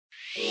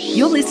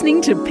You're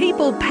listening to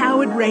People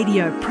Powered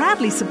Radio,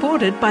 proudly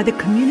supported by the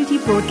Community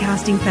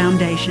Broadcasting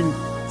Foundation.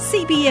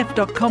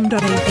 cbf.com.au.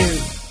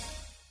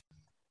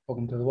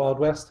 Welcome to the Wild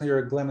West. Here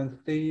are Glenn and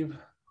Steve.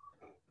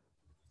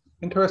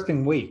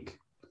 Interesting week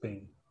it's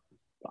been.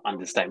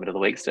 Understatement of the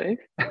week, Steve.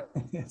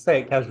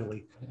 Say it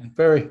casually.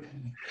 Very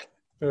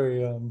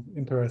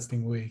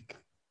interesting week.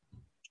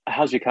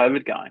 How's your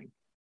COVID going?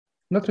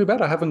 Not too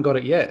bad. I haven't got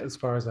it yet, as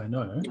far as I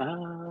know.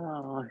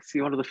 Oh, I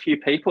see, one of the few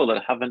people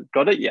that haven't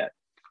got it yet.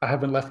 I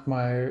haven't left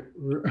my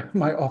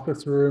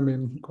office room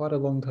in quite a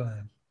long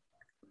time.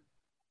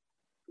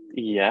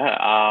 Yeah.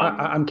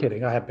 I'm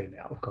kidding. I have been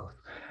out, of course.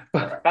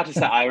 About to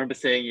say, I remember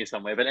seeing you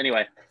somewhere, but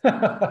anyway.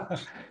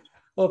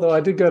 Although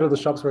I did go to the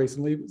shops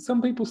recently,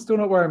 some people still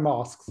not wearing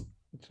masks,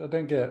 which I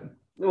don't get.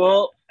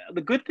 Well, the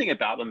good thing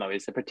about them, though,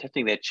 is they're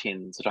protecting their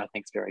chins, which I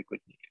think is very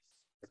good news.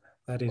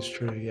 That is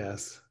true,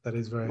 yes. That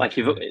is very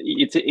true.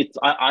 It's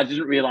I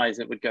didn't realize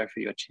it would go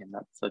for your chin.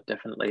 That's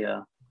definitely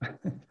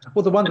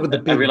well, the one with the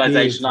big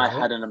realization beards, I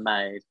hadn't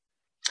made.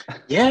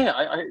 Yeah,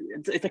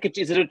 it's like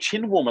is it a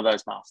chin warmer,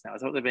 those masks now?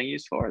 Is that what they're being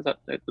used for? Is that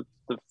the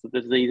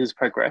disease has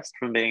progressed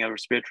from being a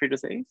respiratory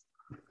disease?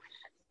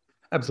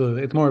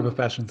 Absolutely. It's more of a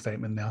fashion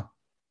statement now.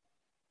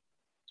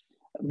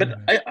 But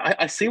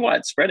I see why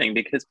it's spreading,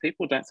 because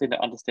people don't seem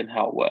to understand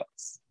how it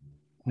works.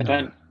 I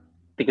don't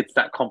think it's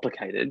that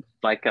complicated.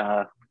 Like,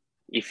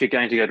 if you're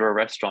going to go to a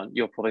restaurant,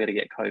 you're probably going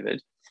to get COVID.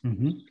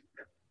 Mm-hmm.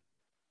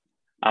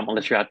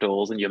 Unless you're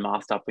outdoors and you're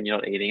masked up when you're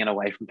not eating and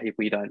away from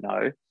people you don't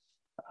know,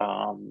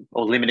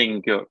 or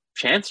limiting your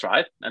chance,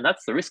 right? And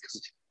that's the risk.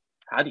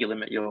 How do you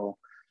limit your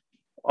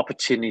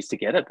opportunities to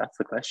get it? That's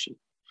the question.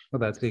 Well,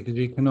 that's it, because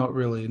you cannot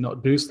really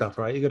not do stuff,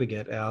 right? You got to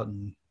get out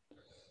and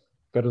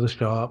go to the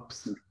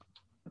shops.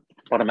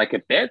 Want to make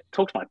a bet?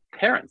 Talk to my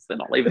parents. They're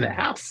not leaving their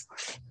house.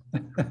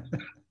 They're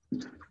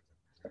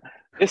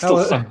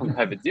still stuck on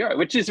COVID zero,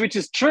 which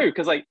is true,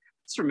 because like,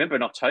 just remember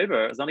in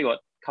October, it was only a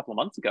couple of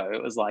months ago,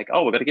 it was like,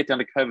 oh, we've got to get down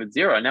to COVID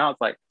zero. Now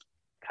it's like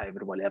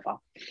COVID whatever.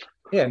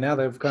 Yeah, now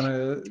they've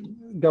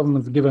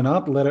government's given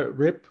up, let it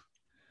rip.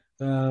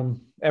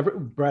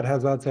 Brad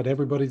Hazard said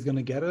everybody's going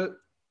to get it.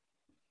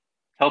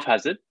 Health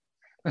hazard.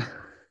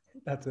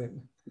 That's it.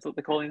 Is what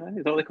they're calling him?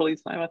 Is that what they call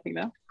his name, I think,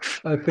 now?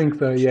 I think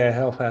so, yeah,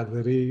 health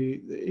hazard.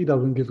 He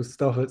doesn't give a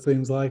stuff, it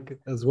seems like,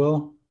 as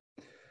well.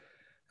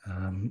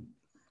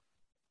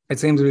 It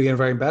seems to be getting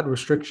very bad.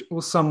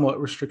 Somewhat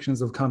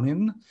restrictions have come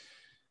in.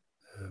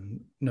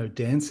 No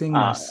dancing,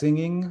 no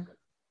singing.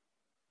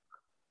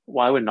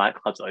 Why were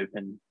nightclubs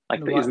open?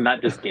 Like, isn't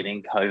that just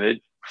getting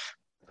COVID?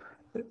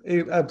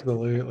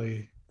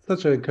 Absolutely.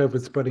 Such a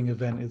COVID spreading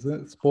event,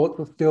 isn't it? Sports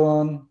are still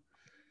on.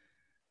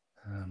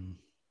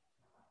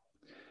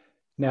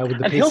 Now with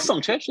the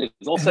Hillsong Church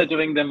is also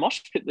doing their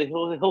mosh pit. The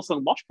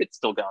Hillsong mosh pit's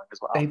still going as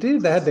well. They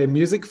did. They had their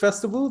music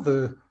festival,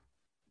 the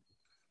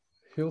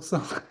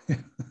Hillsong.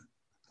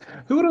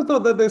 Who would have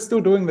thought that they're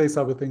still doing these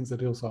other things at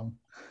Hillsong?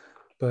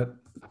 But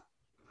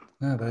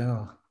no, they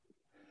are.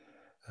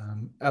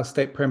 Our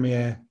state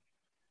premier,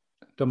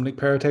 Dominic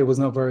Perrottet, was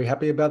not very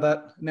happy about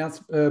that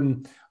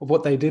announcement of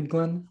what they did,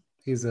 Glenn.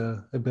 He's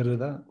a bit of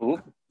that.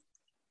 Ooh.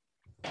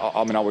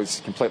 I mean, I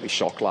was completely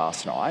shocked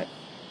last night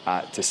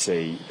to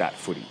see that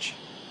footage.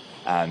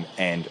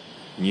 And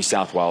New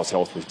South Wales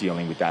Health was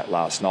dealing with that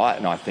last night,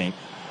 and I think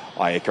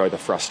I echo the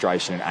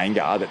frustration and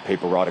anger that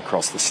people right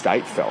across the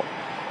state felt.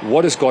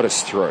 What has got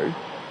us through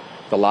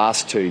the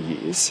last 2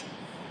 years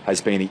has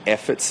been the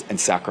efforts and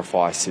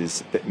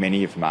sacrifices that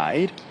many have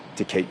made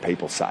to keep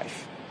people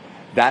safe.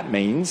 That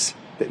means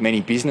that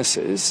many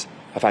businesses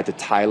have had to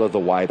tailor the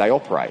way they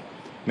operate.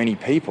 Many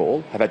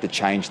people have had to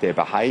change their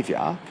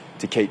behaviour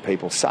to keep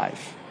people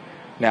safe.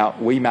 Now,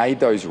 we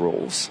made those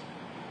rules,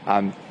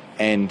 and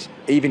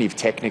even if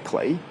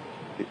technically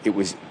it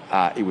was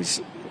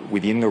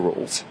within the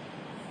rules,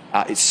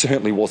 it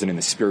certainly wasn't in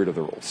the spirit of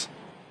the rules.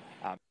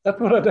 That's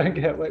what I don't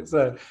get. Like,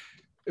 so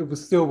it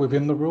was still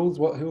within the rules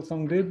what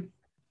Hillsong did?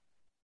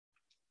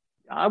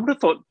 I would have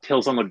thought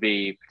Hillsong would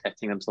be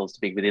protecting themselves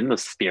to be within the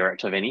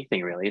spirit of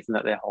anything, really. Isn't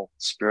that their whole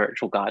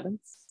spiritual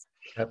guidance?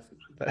 That's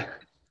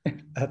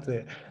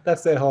it.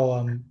 That's their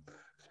whole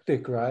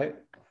stick, right?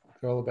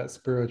 They're all about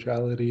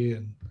spirituality,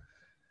 and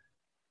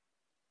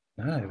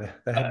no,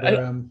 they had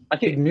their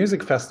big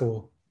music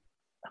festival.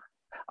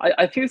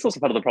 I think it's also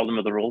part of the problem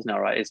of the rules now,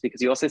 right? Is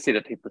because you also see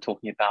that people are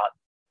talking about,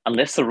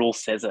 unless the rule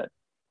says it,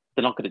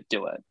 they're not going to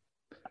do it.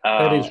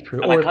 That is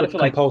true. Or if it's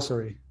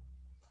compulsory.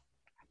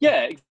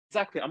 Yeah,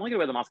 exactly. I'm only going to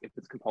wear the mask if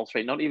it's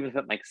compulsory, not even if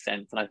it makes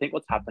sense. And I think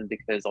what's happened,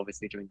 because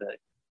obviously during the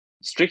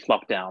strict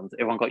lockdowns,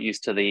 everyone got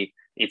used to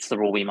it's the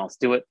rule, we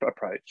must do it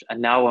approach.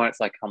 And now when it's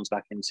like comes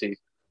back into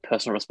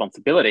personal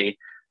responsibility,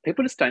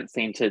 people just don't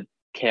seem to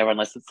care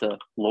unless it's a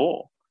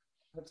law.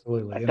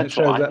 Absolutely. Like, and it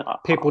shows that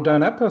people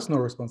don't have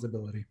personal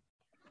responsibility.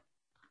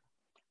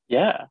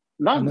 Yeah,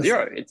 none,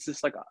 zero. It's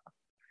just like,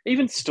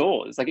 even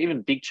stores, like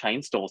even big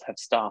chain stores have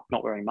staff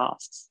not wearing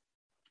masks.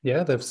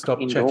 Yeah, they've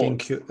stopped checking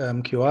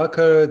QR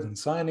codes and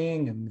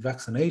signing and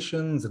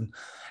vaccinations, and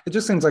it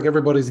just seems like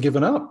everybody's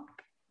given up.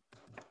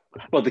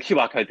 Well, the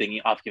QR code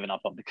thing I've given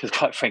up on because,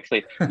 quite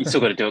frankly, you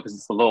still got to do it because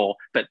it's the law.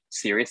 But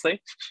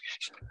seriously,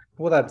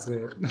 Well, that's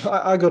it.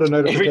 I got a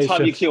notification. every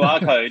time you QR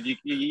code,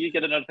 you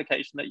get a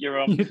notification that you're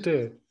on. You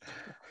do.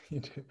 You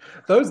do.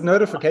 Those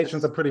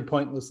notifications are pretty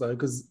pointless though,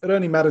 because it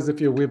only matters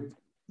if you're with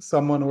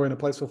someone or in a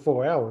place for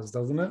 4 hours,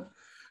 doesn't it?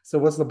 So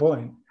what's the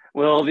point?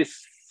 Well,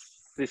 this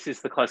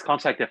is the close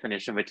contact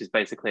definition, which is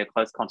basically a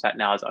close contact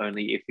now is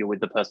only if you're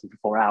with the person for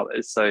 4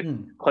 hours. So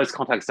close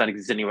contacts don't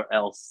exist anywhere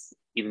else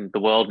in the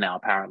world now,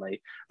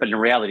 apparently. But in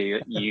reality,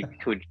 you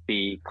could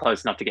be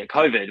close enough to get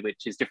COVID,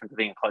 which is different to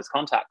being a close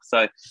contact.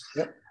 So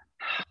yep.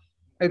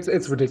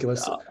 It's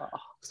ridiculous.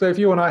 So if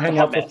you and I hang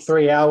out for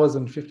 3 hours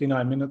and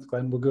 59 minutes,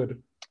 Glenn, we're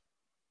good.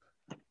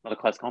 Not a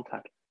close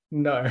contact.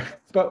 No,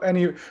 but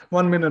any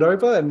 1 minute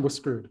over and we're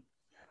screwed.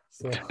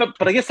 So.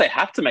 But I guess they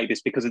have to make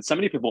this because it's so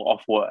many people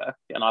off work,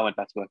 and I went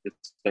back to work this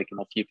week, and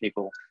a few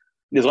people.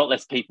 There's a lot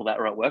less people that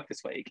are at work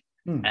this week,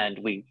 and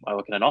I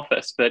work in an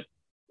office. But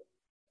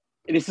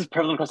this is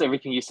prevalent across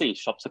everything you see.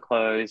 Shops are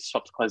closed.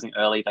 Shops are closing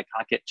early. They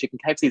can't get chicken.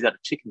 KFC's out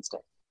of chicken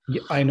stick.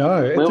 Yeah, I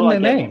know. It's in their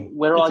name.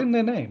 It's in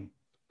their name.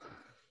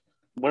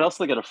 What else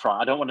are they going to fry?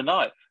 I don't want to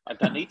know. I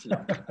don't need to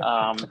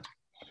know.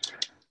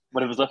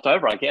 Whatever's left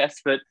over, I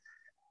guess. But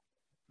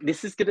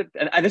this is going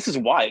to, and this is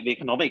why the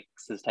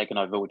economics has taken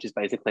over, which is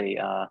basically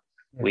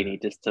we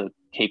need just to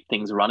keep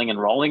things running and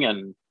rolling,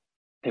 and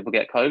people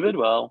get COVID.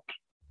 Well,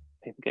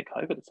 people get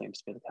COVID. It seems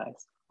to be the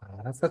case.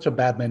 That's such a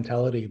bad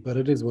mentality, but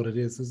it is what it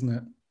is, isn't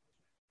it?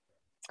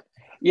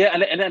 Yeah,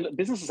 and then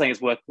business is saying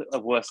it's a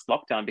worse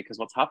lockdown because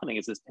what's happening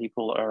is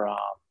people are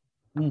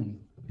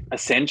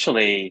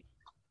essentially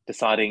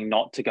deciding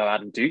not to go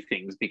out and do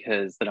things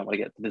because they don't want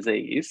to get the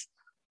disease,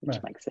 which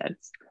makes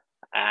sense.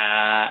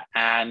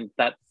 And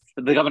that's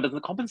the government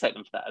doesn't compensate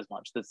them for that as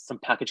much. There's some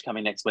package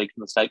coming next week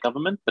from the state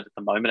government, but at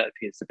the moment it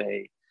appears to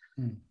be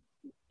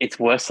it's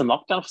worse than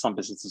lockdown for some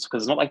businesses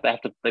because it's not like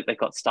they've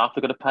got staff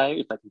they've got to pay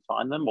if they can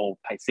find them or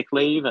pay sick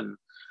leave, and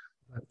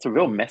it's a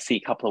real messy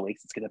couple of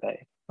weeks it's going to be.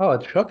 Oh,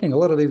 it's shocking. A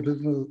lot of these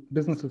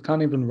businesses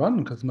can't even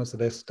run because most of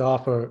their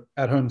staff are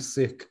at home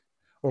sick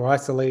or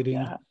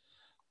isolating.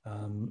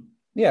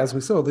 Yeah, as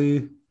we saw,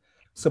 the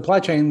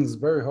supply chain is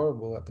very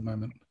horrible at the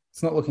moment.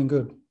 It's not looking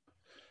good.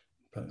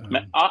 But,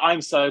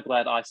 I'm so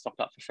glad I stocked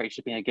up for free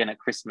shipping again at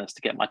Christmas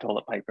to get my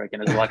toilet paper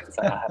again. As I like to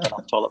say, I have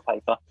enough toilet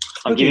paper.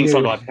 I'm giving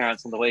some to my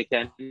parents on the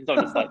weekend. So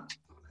I'm just like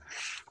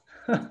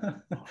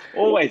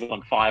always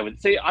on fire with.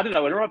 See, I don't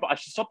know. I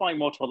should stop buying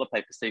more toilet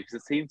paper, Steve,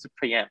 because it seems to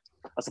preempt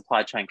a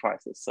supply chain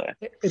crisis. So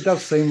it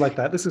does seem like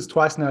that. This is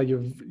twice now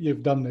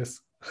you've done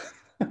this.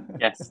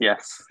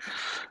 Yes.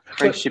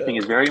 Free shipping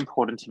is very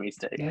important to me,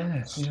 Steve.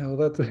 Yeah, well,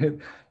 that's it.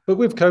 But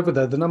with COVID,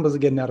 though, the numbers are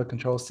getting out of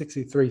control.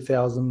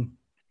 63,000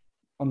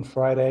 on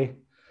Friday.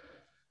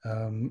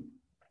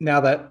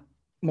 Now that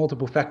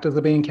multiple factors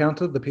are being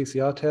counted, the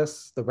PCR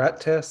tests, the rat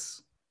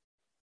tests,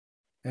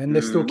 and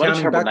they're still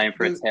counting back. What a terrible name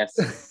for a test.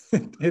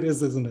 It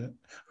is, isn't it?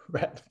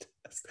 Rat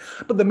test.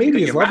 But the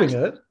media is loving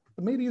it.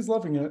 The media is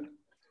loving it.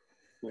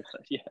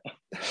 Yeah.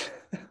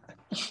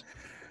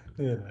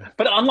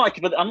 But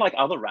unlike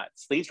other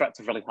rats, these rats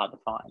are really hard to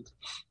find.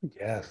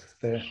 Yes,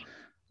 they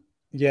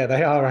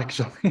are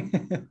actually.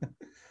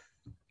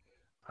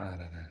 I don't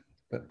know,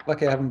 but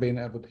lucky I haven't been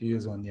able to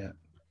use one yet.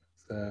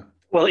 So.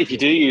 Well, if you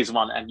do use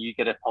one and you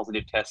get a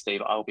positive test,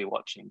 Steve, I'll be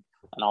watching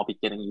and I'll be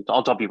getting you.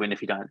 I'll dob you in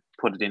if you don't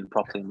put it in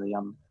properly in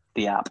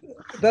the app.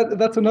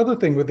 That's another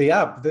thing with the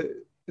app.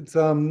 It's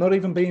not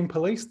even being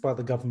policed by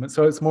the government,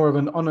 so it's more of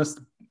an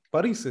honest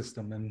buddy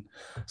system. And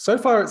so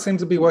far, it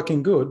seems to be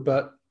working good,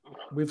 but.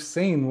 We've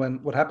seen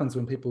what happens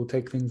when people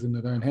take things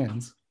into their own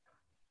hands.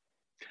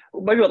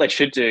 Well, maybe what they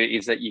should do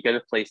is that you go to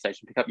the police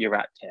station, pick up your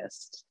rat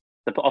test.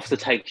 The officer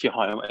takes you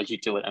home as you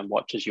do it and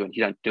watches you, and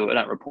you don't do it,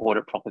 don't report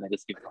it properly. They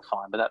just give you a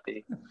fine. But that'd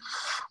be.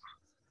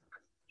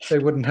 They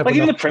wouldn't have. Like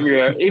even the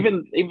premier,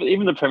 even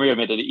the premier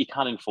admitted it, you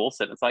can't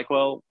enforce it. It's like,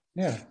 well,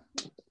 yeah.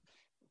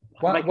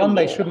 One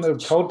they shouldn't have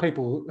told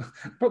people.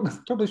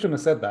 Probably shouldn't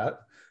have said that.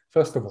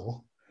 First of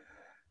all.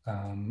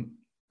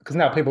 Because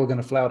now people are going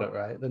to flout it,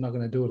 right? They're not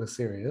going to do it as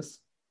serious.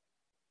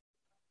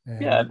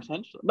 Yeah,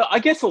 potentially. But I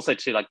guess also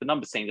too, like the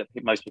numbers seem that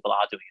most people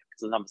are doing it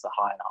because the numbers are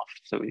high enough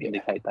to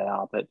indicate they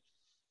are. But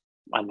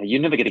I know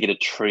you're never going to get a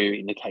true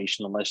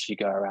indication unless you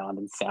go around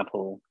and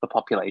sample the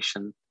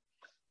population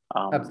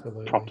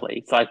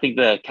properly. So I think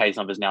the case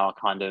numbers now are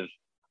kind of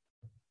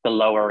the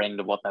lower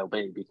end of what they'll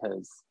be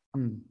because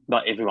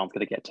not everyone's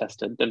going to get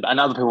tested, and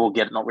other people will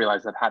get it, not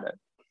realize they've had it.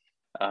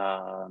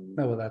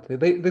 Well, that's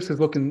it. This is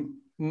looking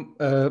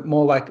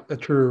more like a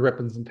true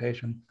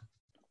representation.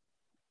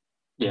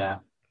 Yeah.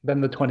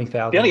 Than the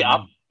 20,000.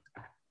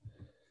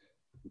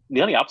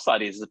 The only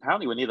upside is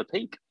apparently we're near the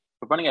peak.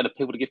 We're running out of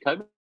people to give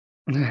COVID.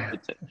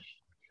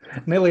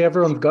 Nearly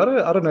everyone's got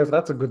it. I don't know if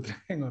that's a good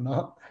thing or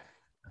not.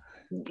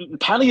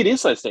 Apparently it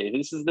is so, Steve.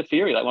 This is the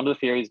theory. Like one of the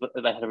theories that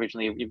they had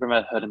originally, you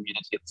remember herd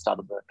immunity at the start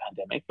of the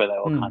pandemic where they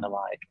were kind of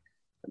like,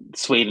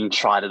 Sweden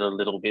tried it a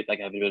little bit. They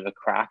gave it a bit of a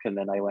crack and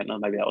then they went, oh,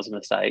 maybe that was a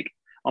mistake.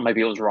 Or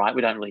maybe it was right.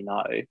 We don't really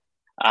know.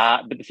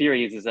 But the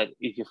theory is that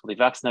if you're fully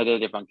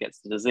vaccinated, everyone gets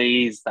the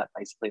disease, that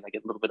basically they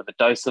get a little bit of a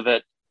dose of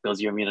it,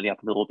 builds your immunity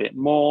up a little bit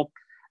more,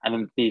 and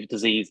then the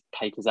disease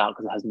papers out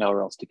because it has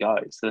nowhere else to go.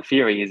 So the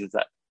theory is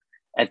that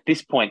at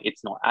this point,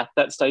 it's not at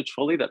that stage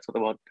fully. That's what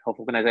the World Health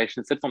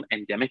Organization said. It's not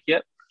endemic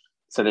yet.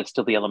 So there's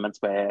still the elements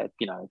where,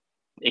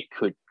 it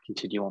could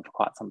continue on for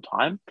quite some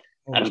time.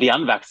 And for the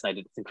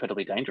unvaccinated, it's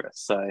incredibly dangerous.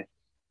 So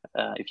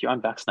if you're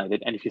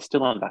unvaccinated, and if you're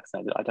still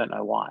unvaccinated, I don't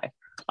know why,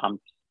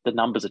 the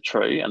numbers are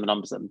true and the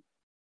numbers are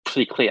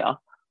pretty clear.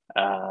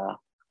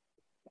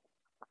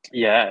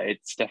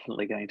 It's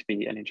definitely going to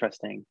be an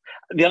interesting.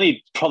 The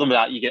only problem with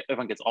that,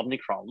 everyone gets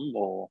Omicron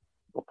or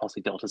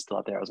possibly Delta's still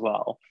out there as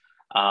well.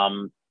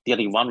 The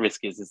only one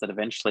risk is that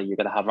eventually you're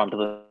going to have run to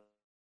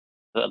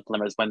the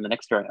dilemmas when the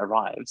next variant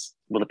arrives.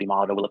 Will it be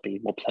milder? Will it be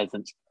more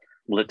pleasant?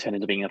 Will it turn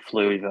into being a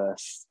flu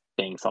versus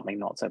being something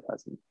not so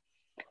pleasant?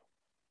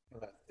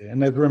 And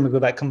there's rumors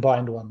of that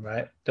combined one,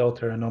 right?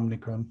 Delta and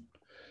Omicron.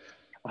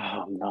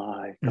 Oh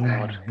no,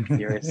 God,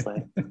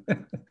 seriously.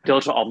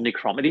 Delta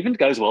Omicron. It even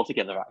goes well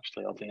together,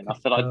 actually, oddly enough,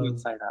 but I didn't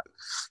say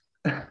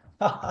that.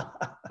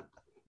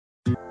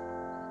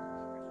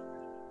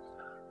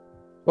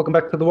 Welcome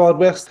back to the Wild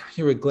West.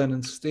 Here with Glenn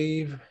and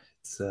Steve.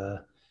 It's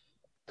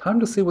time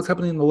to see what's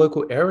happening in the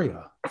local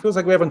area. It feels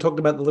like we haven't talked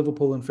about the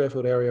Liverpool and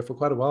Fairfield area for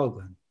quite a while,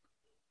 Glenn.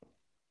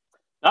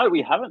 No,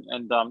 we haven't,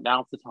 and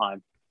now's the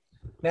time.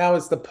 Now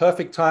is the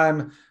perfect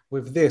time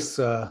with this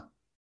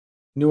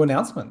new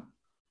announcement.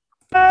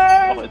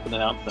 Oh, it's an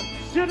announcement.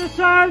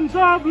 Citizens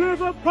of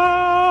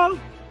Liverpool,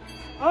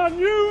 a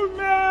new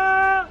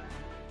mayor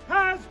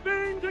has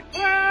been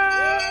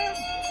declared.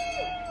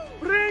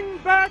 Bring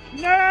back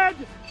Ned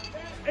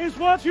is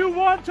what you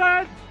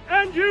wanted,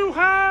 and you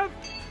have.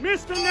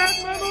 Mr.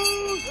 Ned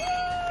Mahmood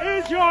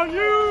is your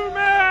new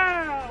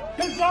mayor.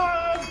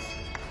 Huzzah!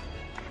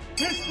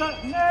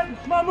 Mr. Ned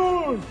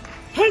Mahmood.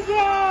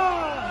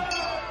 Huzzah!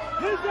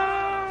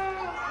 Huzzah!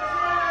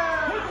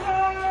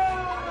 Huzzah!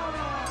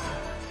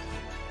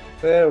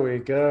 There we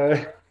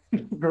go.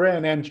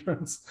 Grand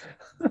entrance.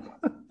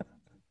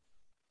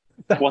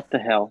 What the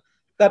hell?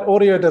 That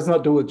audio does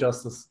not do it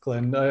justice,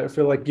 Glenn. I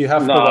feel like you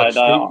have to watch.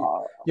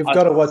 You've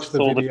got to watch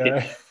the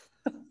video.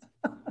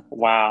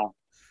 Wow.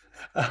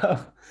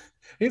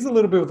 Here's a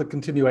little bit of the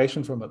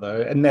continuation from it,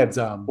 though. And Ned's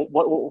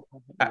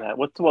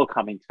what's the world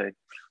coming to?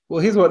 Well,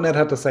 here's what Ned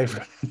had to say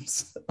for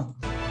himself.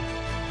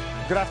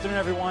 Good afternoon,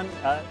 everyone.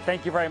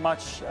 Thank you very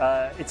much.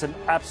 It's an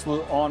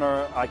absolute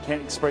honor. I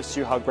can't express to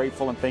you how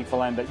grateful and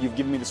thankful I am that you've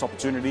given me this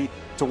opportunity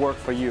to work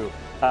for you.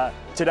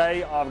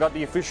 Today, I've got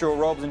the official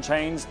robes and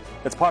chains.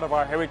 It's part of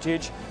our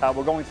heritage.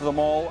 We're going to the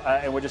mall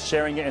and we're just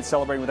sharing it and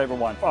celebrating with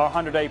everyone. Our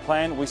 100-day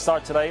plan, we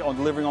start today on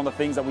delivering on the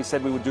things that we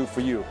said we would do for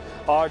you.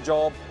 Our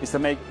job is to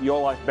make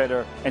your life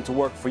better and to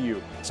work for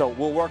you. So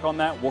we'll work on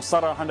that. We'll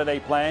start our 100-day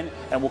plan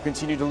and we'll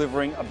continue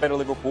delivering a better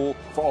Liverpool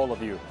for all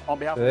of you. On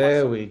behalf of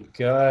There we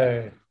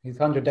go. His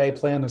 100-day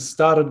plan has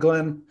started,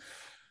 Glenn.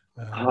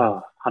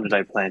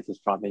 100-day plans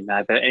just drive me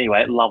mad. But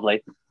anyway,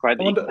 lovely. Great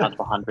that you can count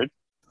to 100.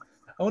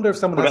 I wonder if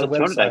someone has a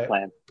website. 200-day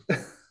plan.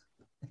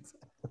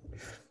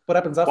 What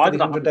happens after the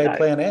 100-day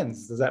plan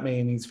ends? Does that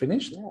mean he's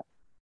finished?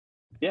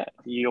 Yeah,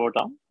 you're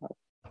done.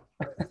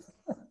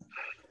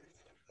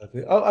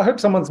 I hope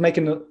someone's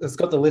has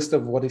got the list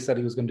of what he said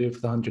he was going to do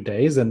for the 100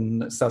 days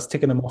and starts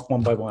ticking them off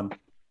one by one.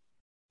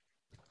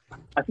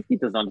 I think he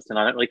doesn't understand.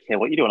 I don't really care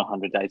what you do in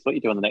 100 days, what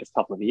you do in the next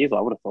couple of years,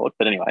 I would have thought.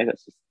 But anyway,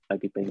 that's just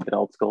maybe being a bit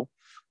old school.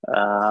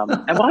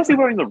 And why is he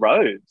wearing the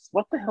robes?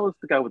 What the hell is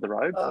the go with the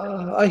robes?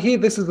 I hear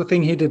this is the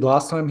thing he did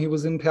last time he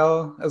was in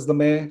power as the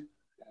mayor.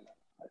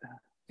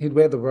 He'd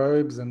wear the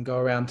robes and go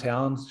around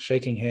town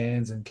shaking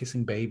hands and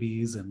kissing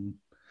babies and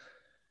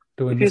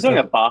doing. If he was wearing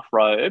a bath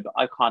robe,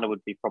 I kind of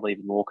would be probably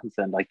even more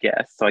concerned, I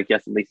guess. So I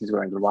guess at least he's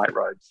wearing the right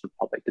robes for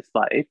public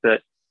display.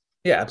 But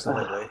yeah,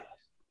 absolutely.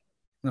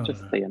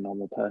 Just be a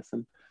normal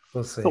person.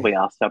 We'll see. That's what we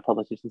ask our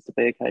politicians to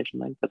be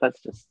occasionally, but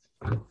that's just...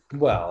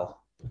 Well,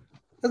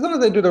 as long as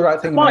they do the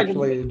right thing and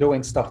actually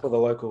doing stuff for the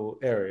local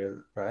area,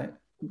 right?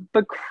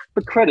 But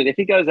credit, if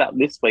he goes out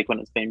this week when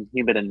it's been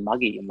humid and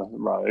muggy in the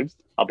robes,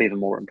 I'll be even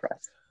more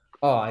impressed.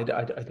 Oh, I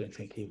don't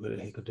think he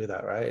could do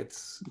that, right?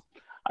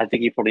 I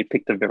think he probably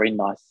picked a very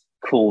nice,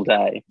 cool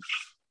day.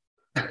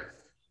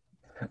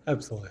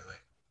 Absolutely.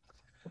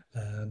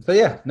 So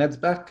yeah, Ned's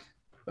back.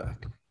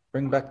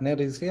 Bring back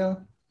Ned is here.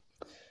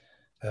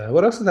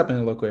 What else is happening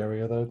in the local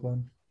area, though,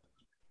 Glenn?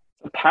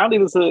 Apparently,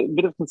 there's a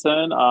bit of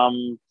concern.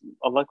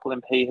 A local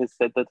MP has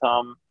said that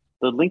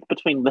the link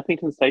between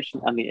Leppington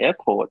Station and the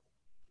airport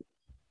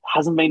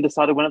hasn't been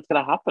decided when it's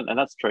going to happen. And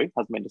that's true,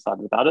 hasn't been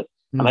decided about it.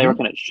 Mm-hmm. And they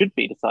reckon it should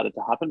be decided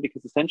to happen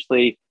because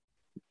essentially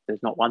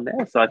there's not one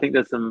there. So I think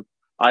there's some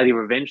idea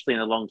eventually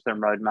in a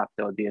long-term roadmap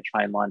there would be a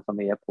train line from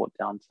the airport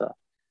down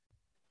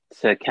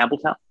to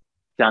Campbelltown,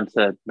 down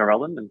to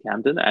Norelland and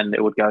Camden, and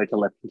it would go to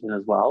Leppington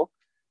as well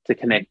to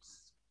connect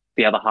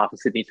the other half of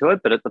Sydney to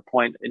it. But at the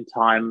point in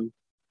time,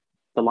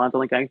 the line's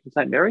only going from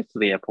St Mary's to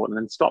the airport and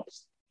then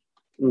stops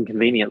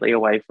inconveniently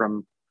away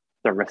from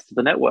the rest of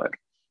the network.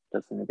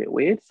 Does seem a bit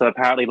weird. So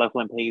apparently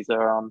local MPs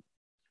are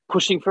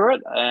pushing for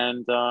it,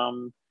 and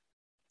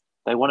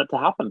they want it to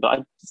happen. But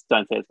I just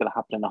don't think it's going to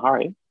happen in a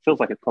hurry. Feels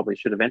like it probably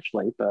should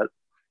eventually, but.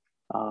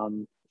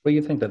 Well,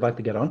 you think they'd like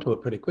to get onto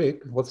it pretty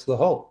quick. What's the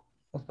hold?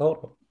 What's the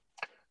hold?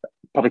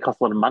 Probably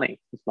costs a lot of money,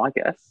 is my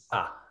guess.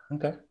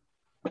 Okay.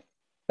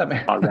 That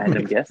may... A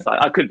random guess.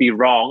 I could be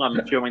wrong. I'm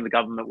assuming the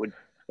government would,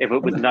 if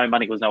it was no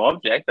money was no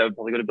object, they would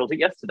probably would have built it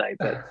yesterday.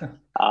 But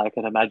I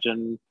can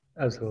imagine.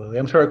 Absolutely.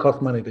 I'm sure it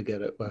costs money to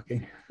get it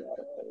working.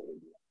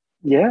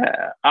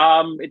 Yeah,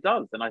 it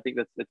does. And I think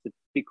that's a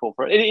big call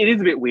for it. It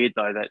is a bit weird,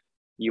 though, that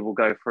you will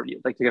go to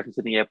go from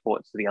Sydney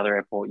Airport to the other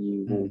airport,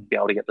 you will be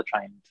able to get the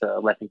train to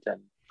Leppington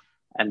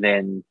and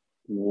then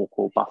walk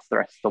or bus the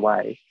rest of the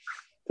way.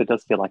 So it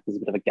does feel like there's a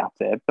bit of a gap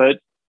there. But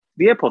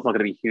the airport's not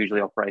going to be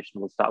hugely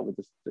operational to start with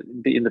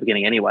in the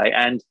beginning anyway.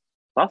 And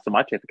last time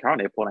I checked, the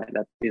current airport ain't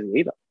that busy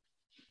either.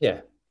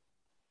 Yeah.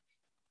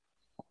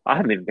 I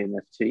haven't even been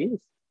there for 2 years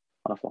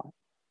on a flight.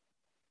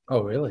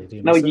 Oh, really? Do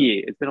you No, miss a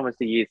year. It's been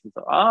almost a year since.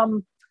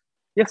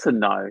 Yes and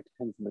no.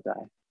 Depends on the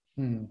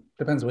day.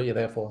 Depends what you're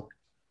there for.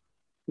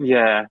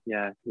 Yeah.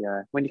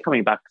 When you're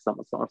coming back, it's not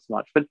so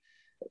much. But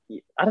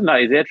I don't know.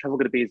 Is air travel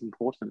going to be as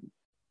important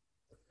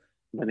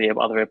when the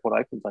other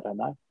airport opens? I don't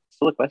know.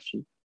 Still a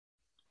question.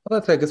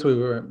 Well, I guess we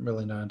won't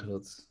really know until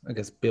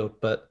it's, built.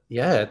 But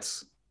yeah,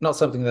 it's not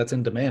something that's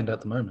in demand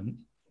at the moment.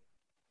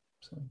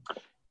 So.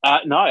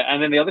 No,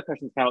 and then the other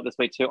questions came up this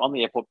week too on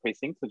the airport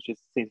precincts, which is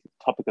the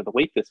topic of the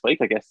week this week,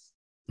 I guess.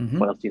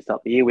 What else do you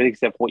start the year with,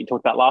 except for what you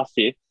talked about last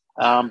year?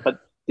 But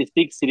this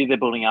big city they're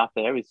building out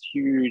there is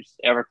huge.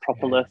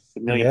 Aerotropolis,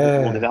 a million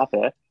people live out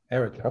there.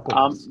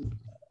 Aerotropolis.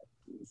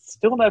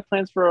 Still no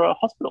plans for a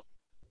hospital.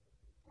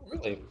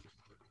 Really?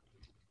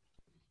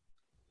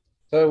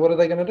 So what are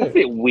they going to do? That's a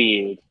bit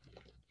weird.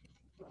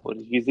 We'll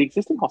just use the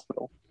existing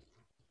hospital.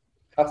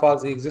 How far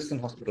is the existing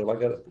hospital?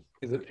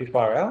 Is it too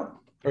far out?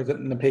 Or is it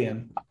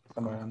Nepean?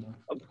 Somewhere around there?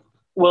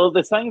 Well,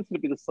 they're saying it's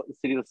going to be the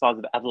city the size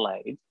of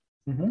Adelaide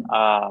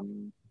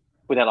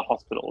without a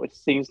hospital, which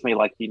seems to me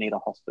like you need a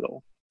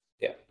hospital.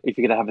 Yeah. If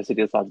you're going to have a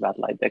city the size of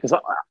Adelaide there. Because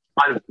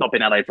I've not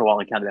been in Adelaide for a while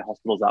and counted their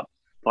hospitals up,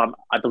 but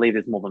I believe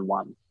there's more than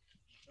one.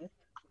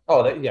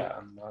 Oh, yeah.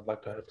 I'd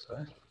like to hope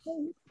so.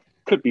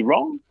 Could be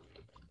wrong.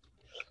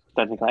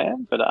 Don't think I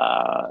am.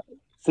 But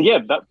so, yeah,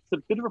 that's a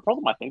bit of a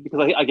problem, I think,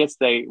 because I guess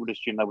they would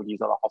assume they would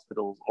use other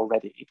hospitals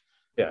already.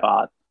 Yeah.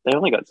 But they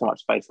only got so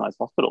much space in those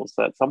hospitals.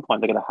 So at some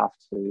point, they're going to have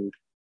to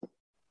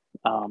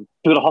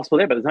build a hospital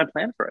there, but there's no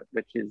plan for it,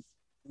 which is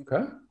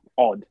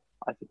odd,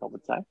 I think I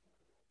would say.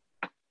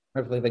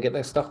 Hopefully they get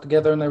their stuff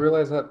together and they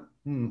realize that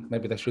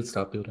maybe they should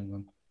start building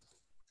them.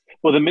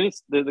 Well,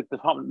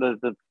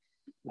 the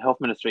health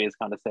ministry has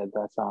kind of said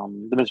that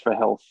the Ministry of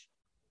Health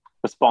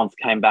response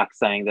came back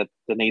saying that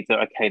the needs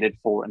are catered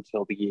for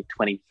until the year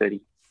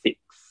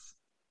 2036.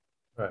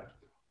 Right.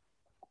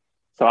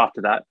 So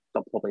after that,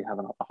 they'll probably have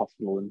a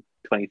hospital in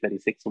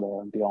 2036 or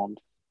there and beyond.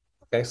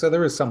 Okay, so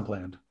there is some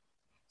planned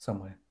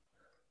somewhere.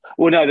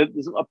 Well, no,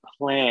 there's a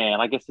plan.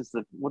 I guess it's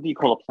what do you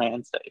call a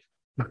plan, Steve?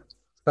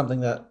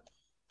 Something that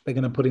they're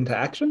going to put into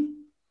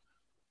action?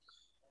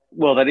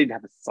 Well, they didn't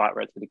have a site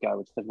ready to go,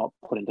 which they've not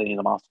put into any of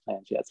the master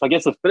plans yet. So I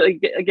guess, but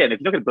again,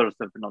 if you're not going to build a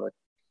for another,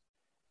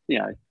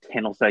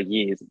 10 or so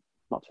years, it's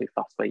not too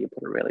fast where you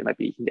put it really.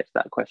 Maybe you can get to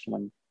that question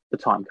when the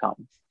time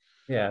comes.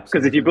 Yeah,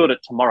 because if you build it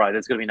tomorrow,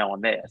 there's going to be no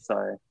one there.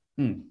 So,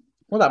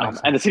 well, that makes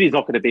sense. And the city's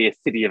not going to be a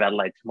city of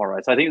Adelaide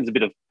tomorrow. So I think there's a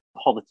bit of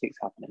politics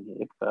happening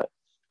here, but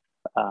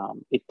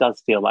it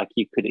does feel like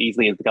you could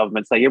easily, as the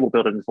government, say, yeah, we'll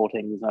build it in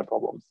 14 years, no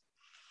problems.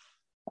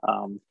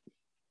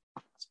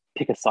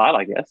 Pick a side,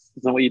 I guess.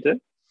 Isn't that what you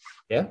do?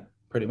 Yeah,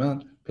 pretty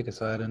much. Pick a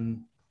side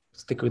and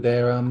stick with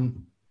their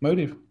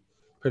motive,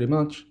 pretty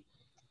much.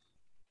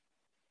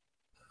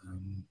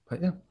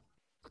 But yeah.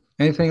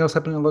 Anything else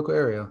happening in the local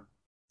area?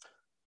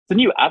 The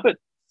new abbot's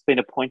been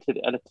appointed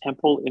at a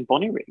temple in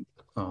Bonnyrigg.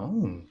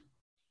 Oh.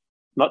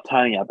 Not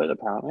Tony Abbott,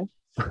 apparently.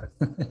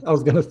 I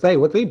was going to say,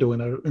 what's he doing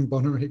in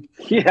Bonnyrigg?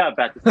 Yeah,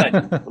 about to say.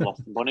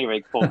 Lost in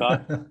Bonnyrigg, poor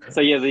guy.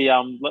 So yeah, the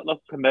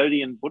local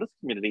Cambodian Buddhist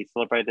community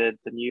celebrated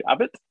the new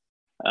abbot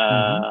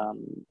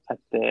at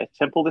their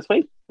temple this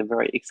week. They're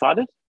very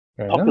excited.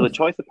 Popular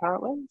choice,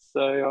 apparently.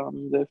 So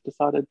they've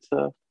decided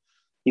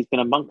he's been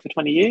a monk for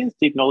 20 years,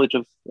 deep knowledge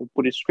of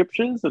Buddhist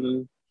scriptures,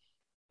 and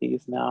he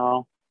is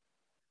now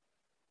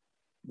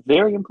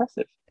very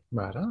impressive.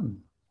 Right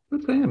on.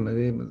 Good for him.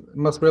 He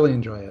must really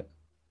enjoy it.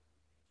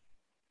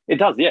 It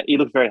does, yeah. He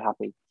looked very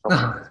happy.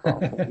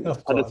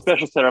 Had a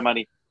special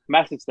ceremony,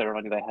 massive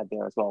ceremony they had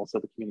there as well. So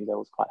the community there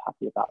was quite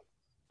happy about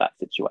that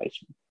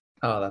situation.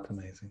 Oh, that's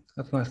amazing.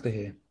 That's nice to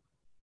hear.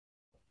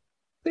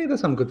 See, there's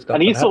some good stuff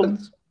and that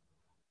happens.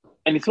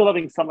 And you're still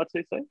loving summer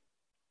too, Steve?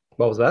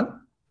 What was that?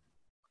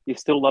 You're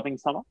still loving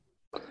summer?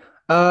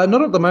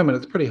 Not at the moment.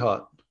 It's pretty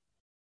hot.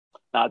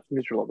 No, it's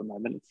miserable at the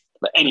moment.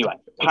 But anyway,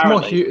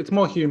 it's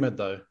more humid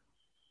though.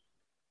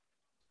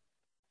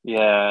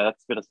 Yeah,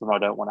 that's a bit of something I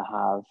don't want to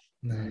have.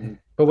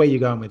 But where are you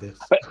going with this?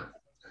 But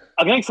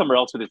I'm going somewhere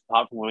else with this,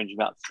 apart from whinging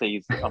about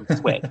Steve's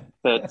sweat.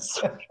 But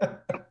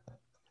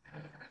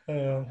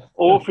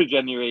All through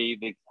January,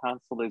 the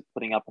council is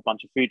putting up a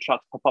bunch of food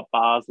trucks, pop-up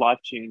bars,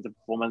 live tunes and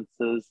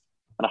performances,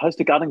 and a host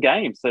of garden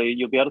games. So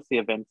you'll be able to see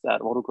events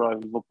at Wattle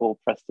Grove, Liverpool,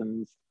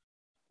 Preston's,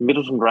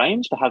 Middleton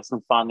Grange to have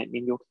some fun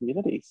in your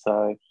community.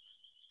 So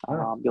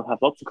you'll have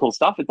lots of cool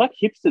stuff. It's like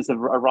hipsters have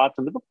arrived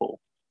in Liverpool.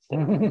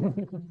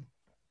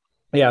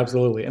 Yeah,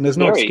 absolutely. And there's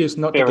no excuse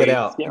not to get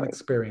out and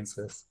experience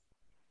this.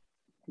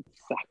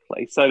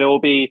 Exactly. So there will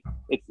be,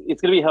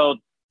 it's going to be held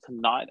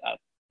tonight at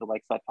the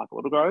Lakeside Park at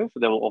Wattle Grove.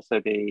 There will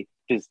also be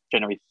just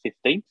January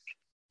 15th.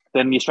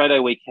 Then the Australia Day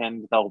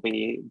weekend, there'll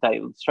be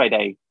Australia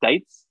Day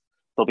dates.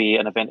 There'll be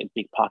an event at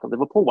Big Park at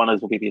Liverpool. One of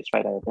those will be the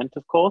Australia Day event,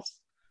 of course.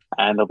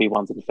 And there'll be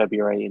ones in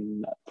February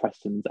in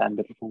Preston's and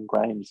Middleton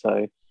Grange. So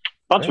a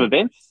bunch of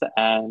events,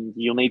 and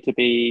you'll need to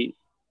be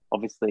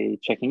obviously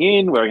checking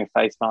in, wearing a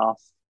face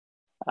mask,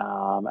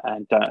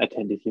 and don't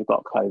attend if you've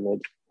got COVID,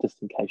 just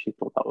in case you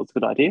thought that was a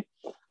good idea.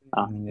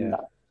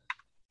 No.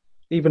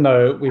 Even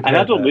though we've and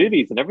outdoor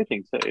movies and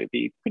everything too, it'd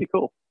be pretty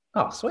cool.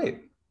 Oh, sweet.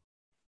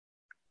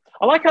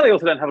 I like how they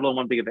also don't have it on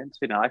one big event.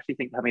 You know, I actually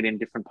think having it in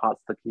different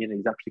parts of the community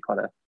is actually quite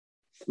a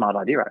smart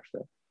idea,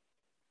 actually.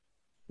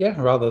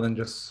 Yeah, rather than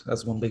just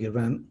as one big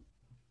event.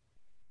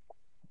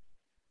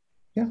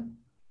 Yeah,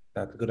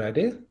 that's a good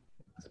idea.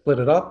 Split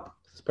it up,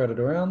 spread it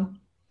around.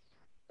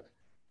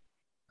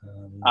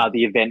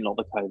 The event, not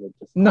the COVID.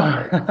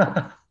 No.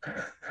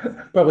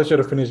 Probably should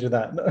have finished with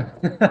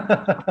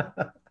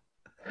that.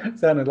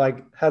 Sounded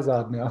like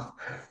Hazard now.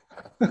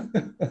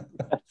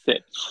 That's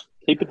it.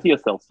 Keep it to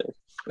yourself, Steve.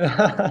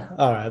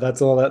 All right,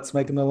 that's all that's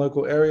making the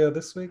local area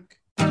this week.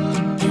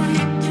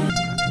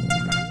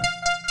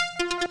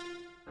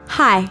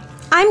 Hi,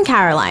 I'm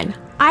Caroline.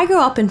 I grew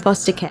up in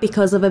foster care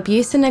because of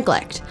abuse and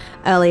neglect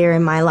earlier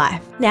in my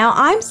life. Now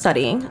I'm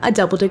studying a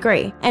double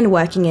degree and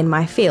working in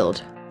my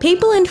field.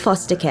 People in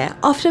foster care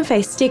often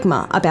face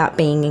stigma about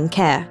being in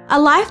care, a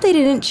life they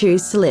didn't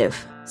choose to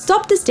live.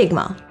 Stop the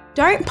stigma.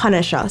 Don't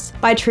punish us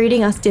by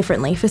treating us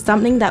differently for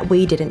something that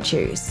we didn't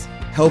choose.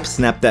 Help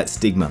snap that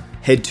stigma.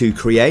 Head to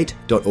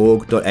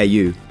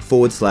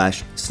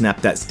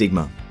create.org.au/snap that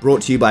stigma.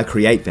 Brought to you by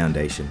Create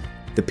Foundation,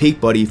 the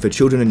peak body for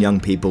children and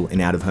young people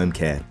in out-of-home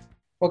care.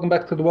 Welcome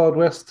back to the Wild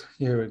West.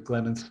 Here at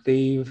Glenn and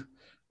Steve.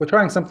 We're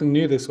trying something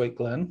new this week,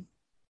 Glenn.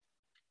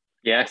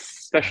 Yes,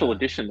 special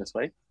edition this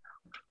week.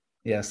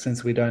 Yeah,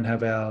 since we don't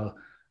have our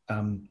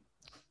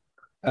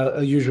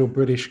usual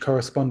British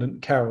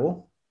correspondent,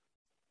 Carol,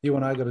 you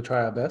and I got to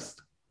try our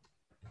best.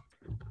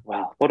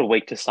 Wow, what a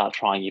week to start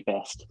trying your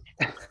best.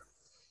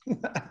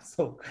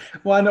 So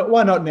why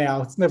not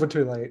now? It's never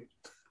too late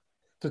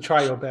to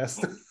try your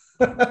best.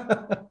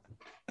 And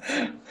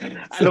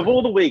of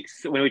all the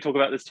weeks when we talk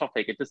about this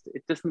topic, it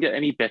doesn't get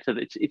any better.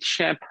 It's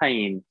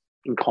champagne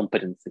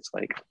incompetence this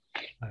week.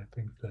 I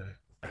think so.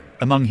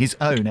 Among his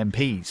own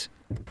MPs.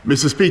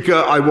 Mr. Speaker,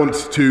 I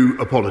want to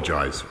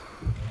apologise.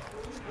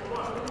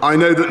 I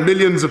know that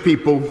millions of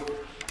people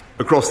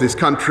across this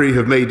country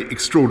have made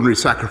extraordinary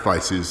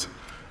sacrifices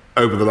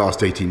over the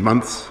last 18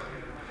 months.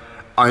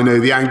 I know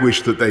the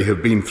anguish that they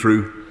have been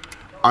through,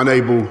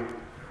 unable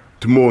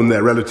to mourn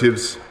their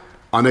relatives,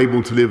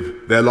 unable to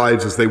live their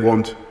lives as they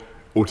want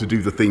or to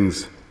do the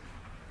things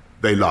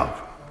they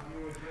love.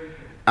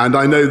 And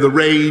I know the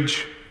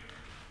rage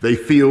they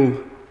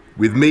feel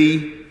with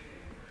me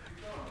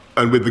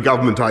and with the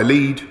government I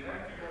lead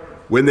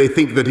when they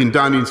think that in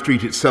Downing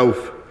Street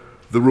itself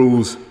the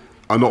rules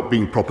are not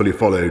being properly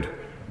followed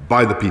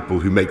by the people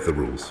who make the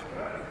rules.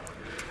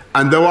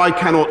 And though I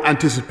cannot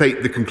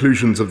anticipate the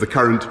conclusions of the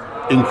current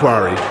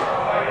inquiry,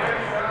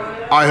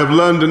 I have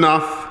learned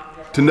enough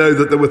to know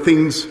that there were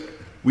things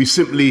we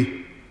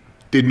simply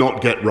did not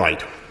get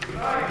right.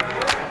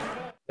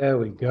 There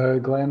we go,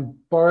 Glenn.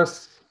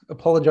 Boris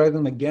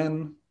apologising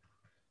again.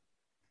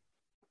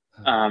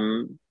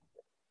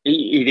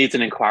 He needs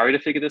an inquiry to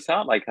figure this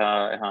out. Like,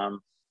 the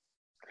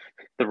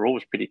rule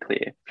was pretty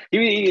clear.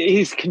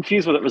 He's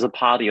confused whether it was a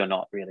party or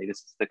not, really. This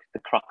is the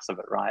crux of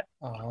it, right?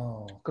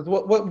 Oh, because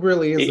what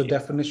really is the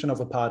definition of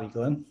a party,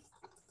 Glenn?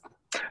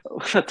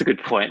 That's a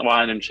good point.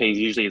 Wine and cheese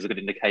usually is a good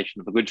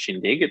indication of a good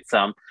shindig. It's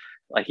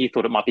like he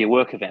thought it might be a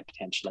work event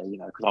potentially, you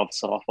know,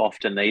 because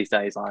often these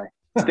days I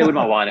stay with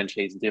my wine and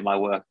cheese and do my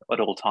work at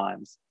all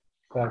times.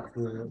 That's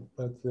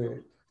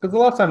it. Because the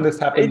last time this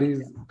happened,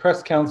 these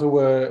press council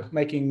were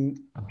making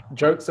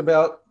jokes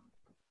about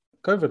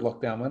COVID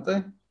lockdown, weren't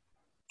they?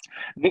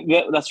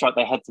 Yeah, that's right.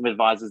 They had some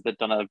advisors that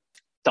done a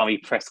dummy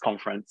press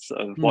conference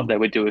of what they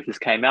would do if this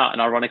came out,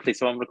 and ironically,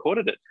 someone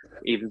recorded it.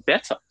 Even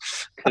better,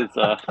 because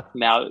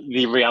now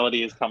the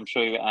reality has come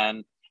true.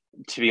 And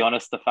to be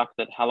honest, the fact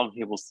that how long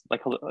he was,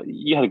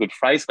 you had a good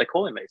phrase they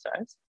call him these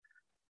days.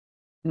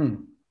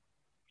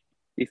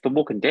 He's the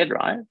Walking Dead,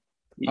 right?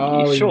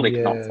 You surely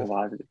cannot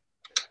survive it.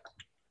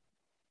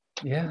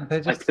 Yeah, they're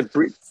just like the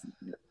Brits.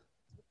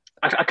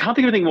 I can't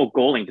think of anything more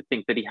galling to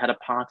think that he had a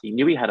party,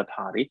 knew he had a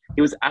party.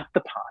 He was at the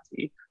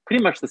party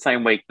pretty much the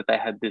same week that they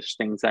had this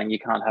thing saying you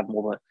can't have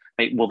more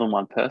than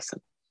one person.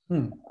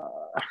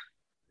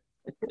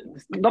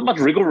 Not much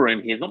wriggle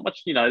room here. Not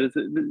much, you know.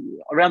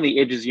 Around the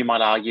edges, you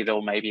might argue,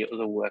 or maybe it was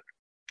a work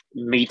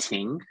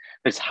meeting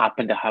that just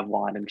happened to have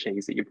wine and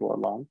cheese that you brought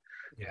along.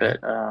 Yeah. But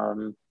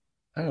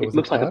It it was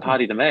looks like a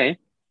party to me.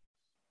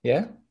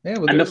 Yeah. Yeah.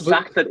 And the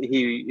fact that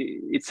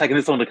it's taken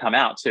this long to come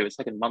out too, it's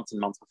taken months and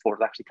months before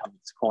it actually come to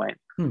this point.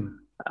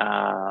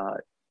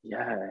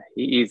 Yeah,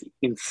 he is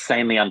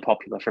insanely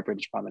unpopular for a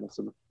British Prime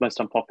Minister, the most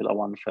unpopular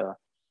one for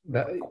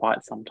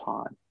quite some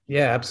time.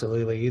 Yeah,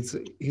 absolutely. He's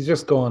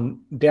just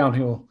gone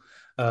downhill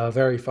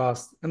very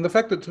fast. And the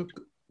fact that it took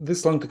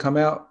this long to come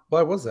out,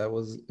 why was that?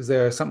 Is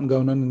there something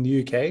going on in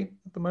the UK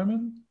at the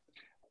moment?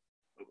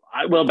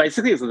 Well,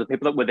 basically, it's the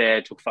people that were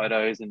there took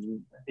photos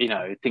and,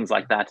 things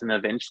like that. And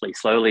eventually,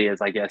 slowly,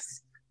 as I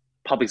guess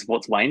public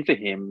support's waned for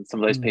him,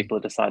 some of those people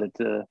have decided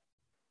to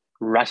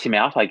rush him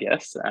out, I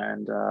guess.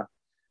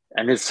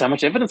 And there's so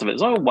much evidence of it.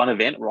 There's not one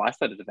event or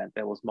isolated event.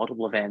 There was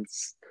multiple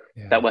events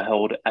that were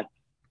held at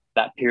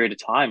that period of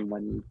time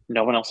when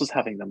no one else was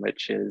having them,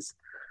 which is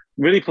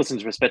really puts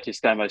into perspective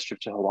ScoMo's trip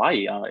to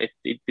Hawaii.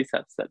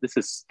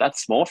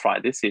 That's small fry.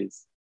 This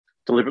is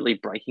deliberately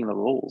breaking the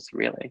rules,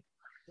 really.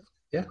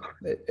 Yeah,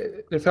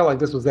 it felt like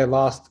this was their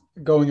last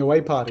going away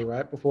party,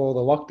 right, before all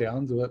the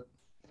lockdowns. But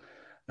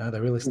no,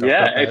 they really stuffed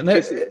up there. And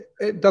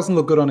it doesn't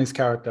look good on his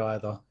character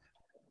either.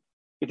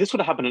 If this would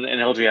have happened in an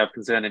LGR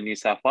concern in New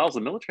South Wales,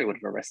 the military would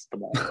have arrested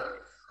them all.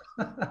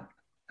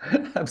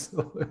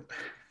 Absolutely.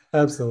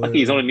 Like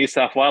he's not in New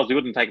South Wales. We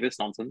wouldn't take this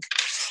nonsense.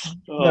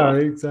 No,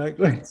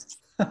 exactly.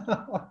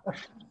 That's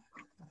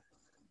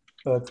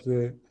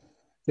it.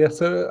 Yeah,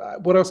 so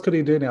what else could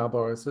he do now,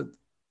 Boris?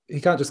 He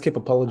can't just keep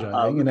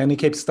apologizing, and then he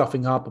keeps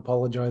stuffing up,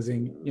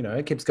 apologizing.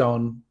 It keeps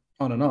going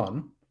on and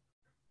on.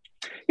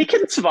 He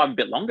can survive a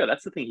bit longer.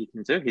 That's the thing he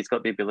can do. He's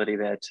got the ability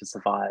there to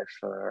survive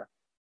for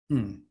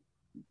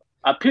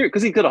a period,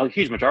 because he's got a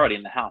huge majority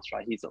in the House,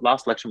 right? His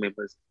last election win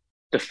was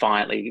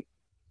defiantly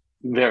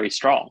very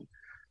strong.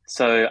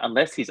 So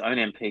unless his own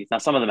MPs, now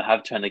some of them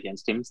have turned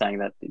against him, saying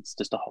that it's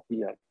just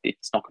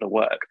it's not going to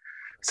work.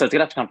 So it's going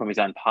to have to come from his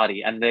own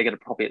party, and they're going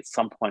to probably at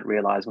some point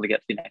realize when we get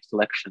to the next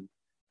election,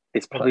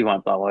 this probably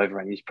won't blow over,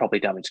 and he's probably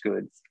damaged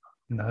goods.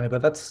 No,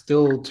 but that's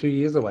still 2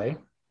 years away.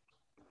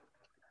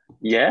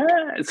 Yeah.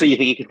 So you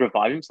think he could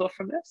revive himself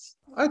from this?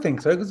 I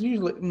think so, because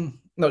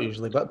not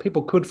usually, but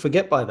people could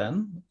forget by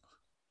then.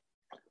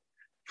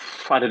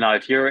 I don't know.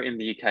 If you're in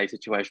the UK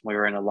situation where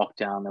you're in a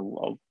lockdown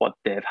of what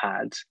they've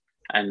had,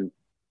 and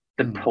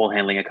the poor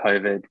handling of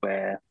COVID,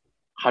 where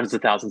hundreds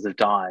of thousands have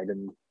died,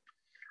 and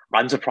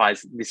I'm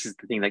surprised this is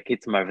the thing that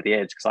gets him over the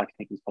edge, because I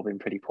think he's probably been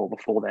pretty poor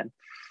before then.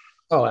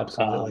 Oh,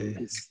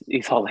 absolutely.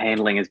 His whole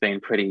handling has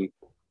been pretty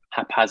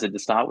haphazard to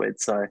start with.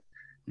 So,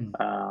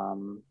 I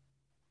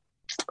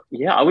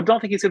would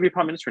not think he's going to be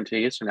Prime Minister in 2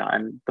 years from now.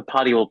 And the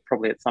party will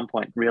probably at some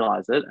point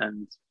realise it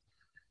and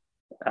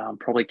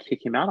probably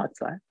kick him out, I'd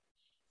say.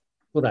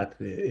 Well, that's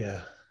it,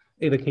 yeah.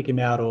 Either kick him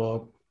out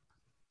or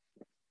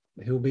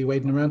he'll be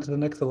waiting around to the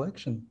next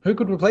election. Who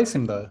could replace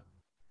him, though?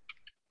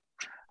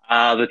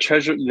 The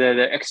Treasurer,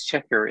 the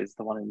Exchequer is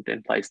the one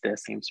in place there,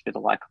 seems to be the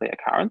likely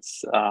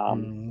occurrence,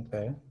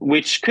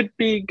 which could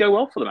go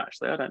well for them,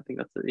 actually. I don't think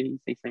he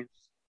seems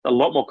a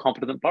lot more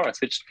competent than Boris,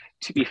 which,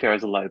 to be fair,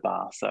 is a low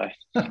bar. So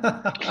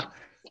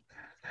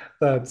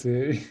that's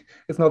it.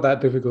 It's not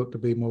that difficult to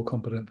be more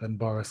competent than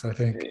Boris, I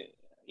think.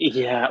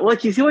 Yeah, well,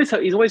 he's always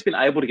been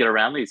able to get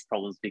around these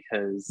problems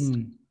because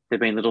there've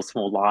been little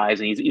small lies,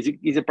 and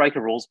he's a break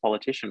of rules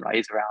politician, right?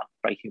 He's around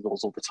breaking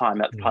rules all the time.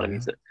 That's part of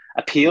his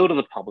appeal to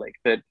the public.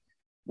 But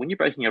when you're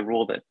breaking a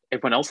rule that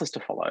everyone else has to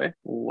follow,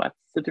 that's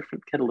a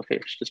different kettle of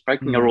fish. Just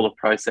breaking a rule of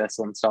process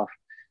and stuff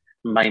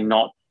may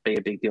not be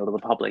a big deal to the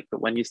public,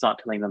 but when you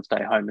start telling them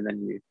stay home and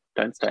then you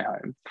don't stay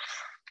home,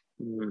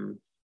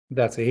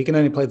 that's it. He can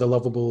only play the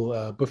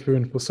lovable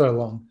buffoon for so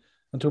long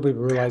until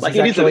people realize he's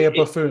actually a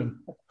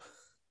buffoon.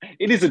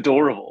 It is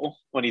adorable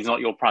when he's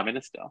not your prime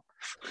minister.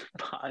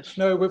 But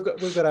no,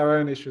 we've got our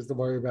own issues to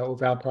worry about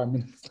with our prime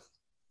minister.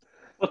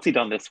 What's he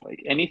done this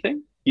week?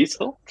 Anything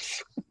useful?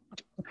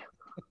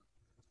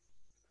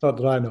 Not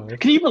that I know of.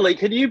 Can you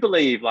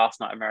believe last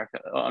night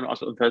on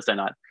Thursday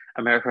night,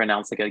 America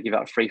announced they're going to give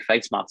out free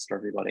face masks to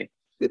everybody.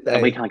 Did they?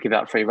 And we can't give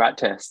out free rat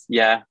tests.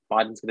 Yeah,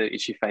 Biden's going to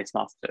issue face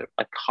masks,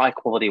 like high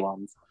quality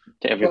ones,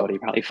 to everybody.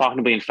 Apparently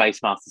 500 million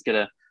face masks is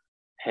going to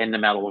hand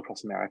them out all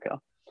across America.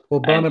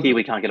 Well, and here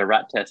we can't get a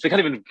rat test. We can't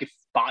even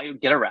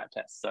get a rat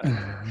test. So.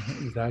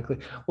 Exactly.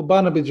 Well,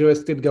 Barnaby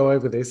Joyce did go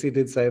over this. He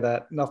did say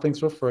that nothing's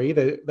for free.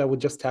 They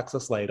would just tax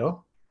us later.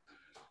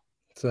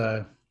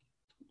 So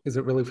is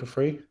it really for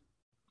free?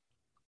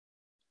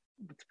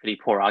 It's a pretty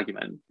poor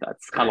argument.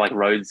 That's kind of like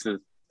roads are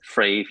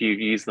free. If you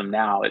use them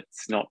now,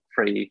 it's not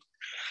free.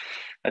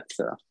 That's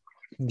a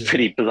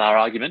pretty bizarre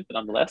argument, but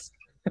nonetheless.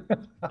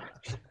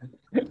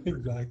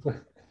 Exactly.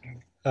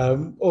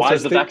 Why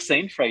is the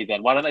vaccine free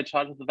then? Why don't they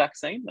charge for the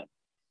vaccine then?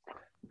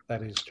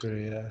 That is true,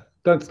 yeah.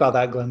 Don't start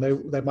that, Glenn.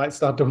 They might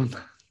start doing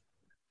that.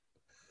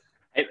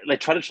 They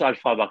tried to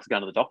charge $5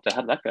 going to the doctor.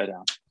 How did that go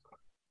down?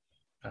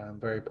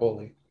 Very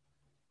poorly.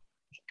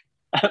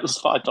 It was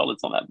 $5, not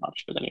that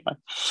much, but anyway.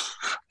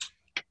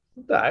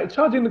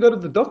 Charging to go to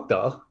the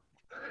doctor?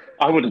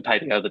 I wouldn't pay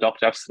to go to the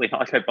doctor. Absolutely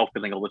not. I go bulk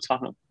billing all the time.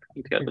 I'm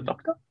paying to go to the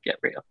doctor. Get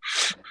real.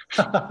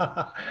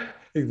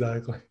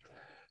 Exactly.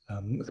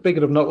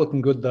 Speaking of not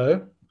looking good,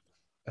 though,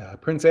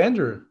 Prince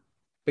Andrew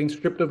being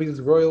stripped of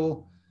his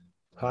royal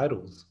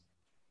titles.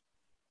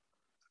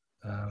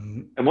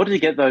 And what did he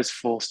get those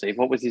for, Steve?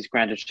 What was his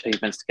grand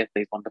achievements to get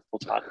these wonderful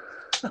titles?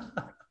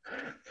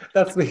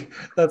 That's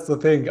the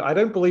thing. I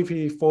don't believe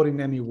he fought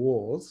in any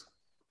wars.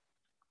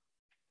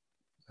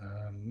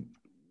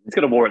 He's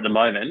got a war at the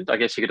moment. I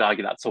guess you could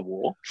argue that's a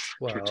war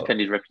Well, to defend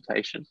his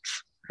reputation.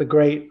 The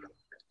great,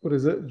 what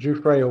is it,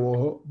 Jufrey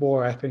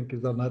war, I think,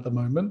 is on at the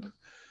moment.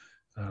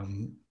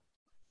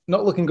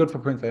 Not looking good for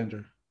Prince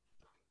Andrew.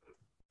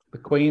 The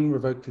Queen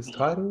revoked his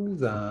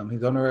titles.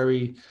 His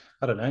honorary,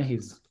 I don't know, I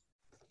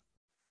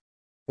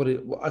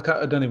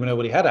don't even know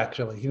what he had,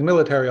 actually. His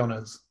military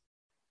honors.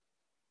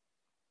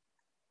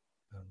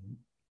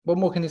 What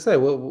more can you say?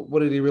 What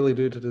did he really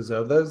do to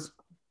deserve those?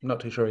 I'm not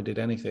too sure he did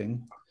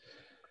anything.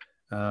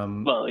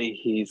 Well,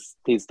 he's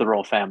the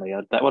royal family.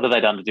 What have they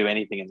done to do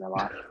anything in their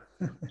life?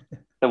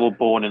 They were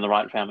born in the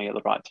right family at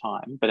the right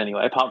time. But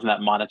anyway, apart from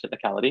that minor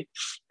technicality.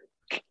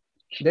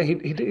 Yeah,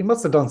 he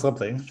must have done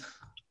something.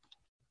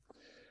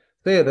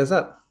 So yeah, there's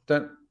that.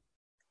 Don't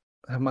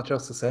have much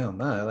else to say on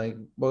that. Like,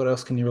 what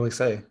else can you really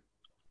say?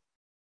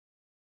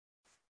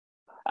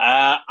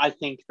 I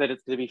think that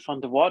it's going to be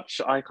fun to watch.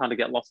 I kind of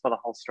get lost by the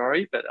whole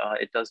story, but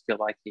it does feel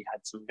like he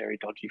had some very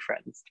dodgy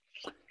friends,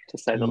 to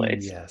say the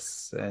least.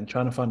 Yes, and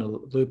trying to find a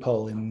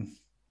loophole in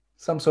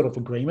some sort of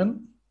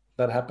agreement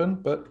that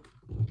happened, but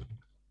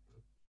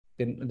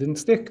it didn't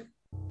stick.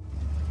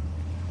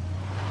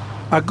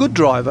 A good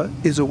driver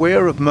is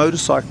aware of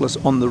motorcyclists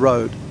on the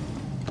road.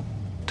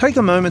 Take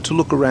a moment to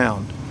look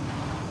around.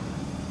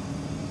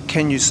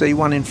 Can you see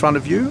one in front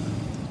of you?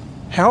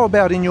 How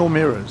about in your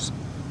mirrors?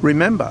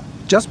 Remember,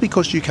 just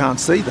because you can't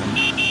see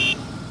them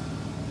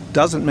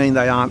doesn't mean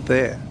they aren't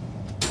there.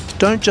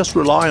 Don't just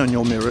rely on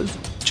your mirrors.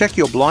 Check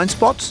your blind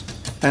spots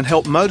and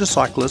help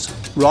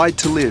motorcyclists ride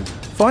to live.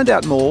 Find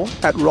out more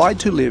at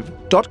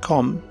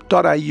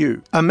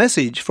ridetolive.com.au. A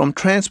message from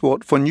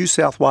Transport for New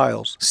South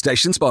Wales.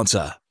 Station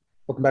sponsor.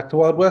 Welcome back to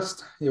Wild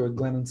West. Here with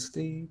Glenn and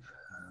Steve.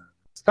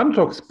 It's time to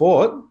talk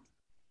sport.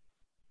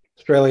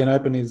 Australian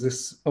Open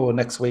is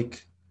next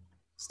week,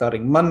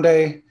 starting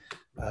Monday.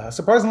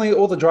 Surprisingly,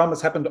 all the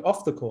dramas happened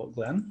off the court,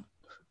 Glenn.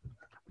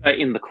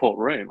 In the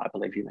courtroom, I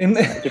believe you mean.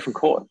 A different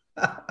court.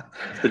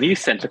 It's the new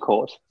centre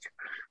court.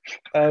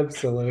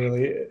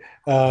 Absolutely.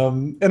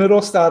 And it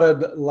all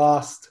started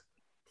last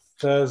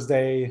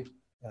Thursday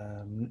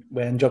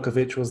when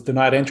Djokovic was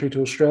denied entry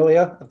to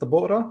Australia at the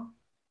border.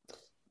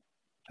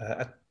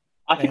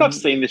 I think I've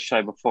seen this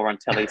show before on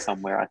telly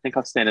somewhere. I think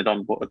I've seen it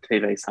on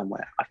TV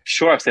somewhere. I'm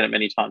sure I've seen it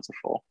many times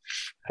before.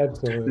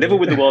 Absolutely. Never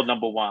with the world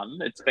number one.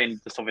 It's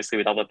been just obviously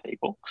with other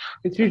people.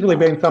 It's usually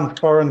been some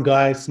foreign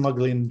guy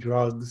smuggling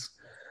drugs.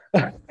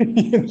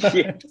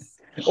 Yes.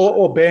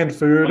 Or banned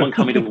food. Someone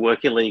coming to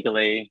work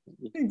illegally.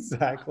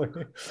 Exactly.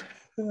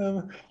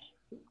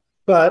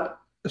 But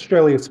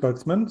Australia's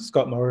spokesman,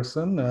 Scott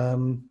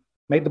Morrison,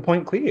 made the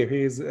point clear.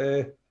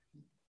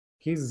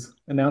 His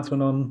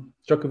announcement on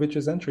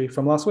Djokovic's entry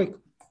from last week.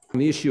 On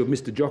the issue of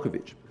Mr.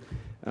 Djokovic,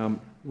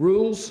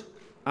 rules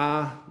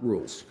are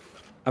rules.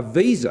 A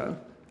visa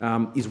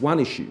is one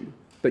issue,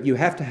 but you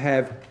have to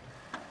have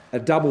a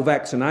double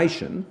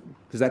vaccination,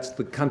 because that's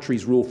the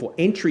country's rule for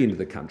entry into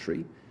the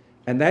country,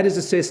 and that is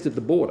assessed at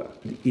the border.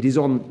 It is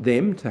on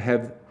them to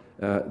have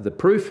the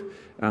proof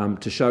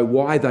to show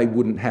why they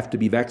wouldn't have to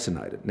be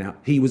vaccinated. Now,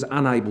 he was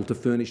unable to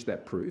furnish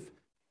that proof.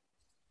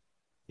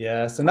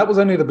 Yes, and that was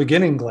only the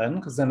beginning, Glenn,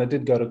 because then it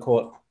did go to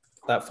court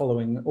that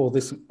following, or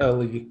this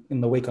early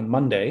in the week on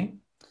Monday.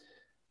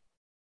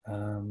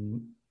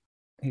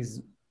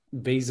 His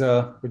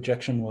visa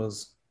rejection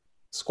was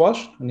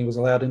squashed and he was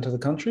allowed into the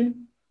country.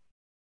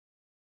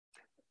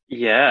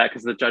 Yeah,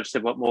 because the judge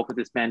said, what more could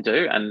this man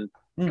do? And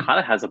kind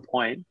of has a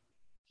point.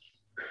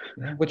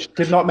 Yeah, which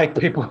did not make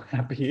people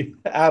happy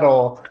at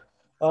all.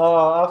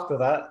 Oh, after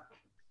that,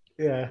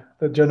 yeah,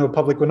 the general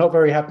public were not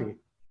very happy.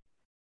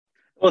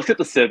 Well, except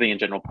the Serbian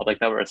general public,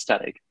 they were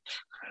ecstatic.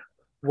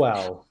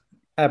 Well,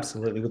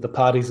 absolutely, with the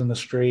parties in the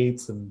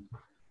streets. And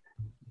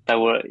they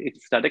were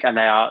ecstatic, and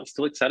they are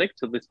still ecstatic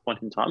to this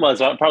point in time. Well, as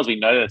far as we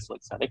know, they're still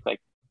ecstatic. Like,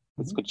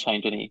 this could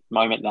change any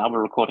moment now. We're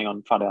recording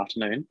on Friday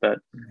afternoon, but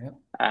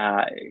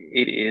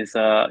it is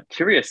a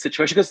curious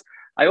situation, because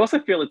I also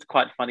feel it's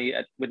quite funny.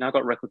 We've now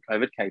got record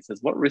COVID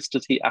cases. What risk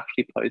does he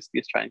actually pose to the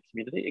Australian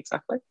community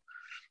exactly?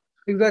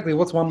 Exactly.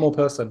 What's one more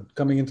person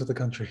coming into the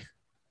country?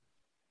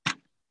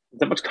 There's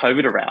that much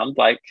COVID around.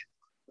 Like,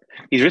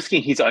 he's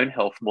risking his own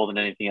health more than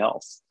anything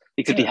else,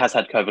 except he has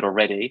had COVID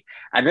already.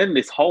 And then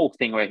this whole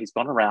thing where he's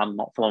gone around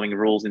not following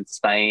rules in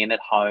Spain, at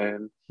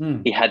home.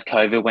 He had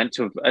COVID, went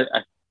to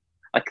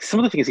like,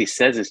 some of the things he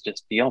says is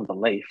just beyond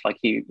belief. Like,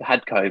 he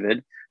had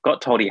COVID,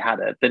 got told he had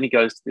it, then he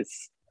goes to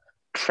this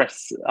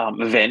press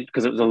event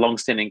because it was a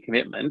long-standing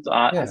commitment.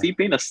 Has he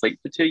been asleep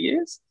for 2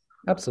 years?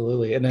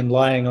 Absolutely. And then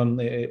lying on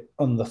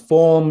the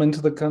form into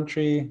the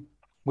country.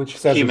 which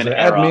says human it's an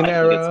error, admin I think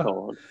error. it's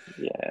called.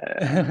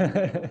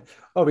 Yeah.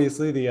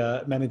 Obviously,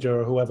 the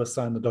manager or whoever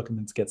signed the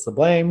documents gets the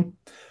blame.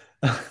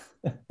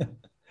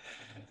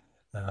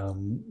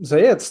 So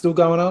yeah, it's still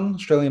going on.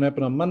 Australian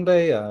Open on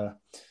Monday.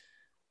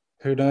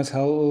 Who knows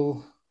how it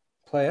will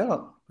play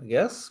out? I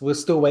guess we're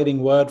still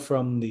waiting word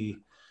from the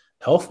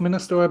health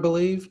minister, I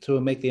believe, to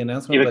make the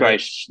announcement.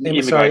 Immigration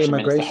minister has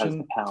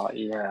the power.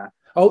 Yeah.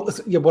 Oh,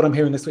 yeah. What I'm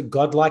hearing is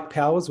godlike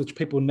powers, which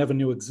people never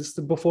knew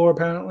existed before,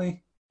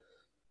 apparently.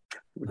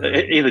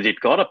 Either did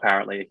God,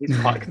 apparently. He's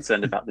quite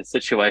concerned about this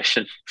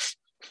situation.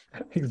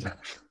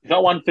 Exactly.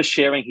 Not one for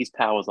sharing his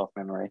powers off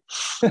memory.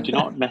 Do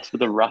not mess with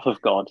the wrath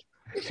of God.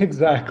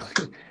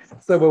 Exactly.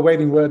 So we're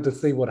waiting word to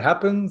see what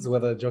happens,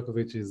 whether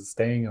Djokovic is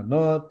staying or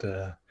not.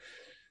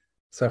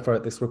 So far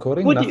at this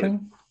recording,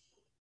 nothing.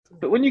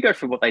 But when you go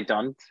through what they've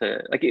done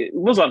it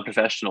was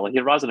unprofessional. He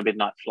arrives on a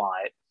midnight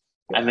flight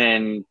and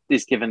then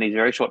is given these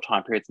very short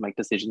time periods to make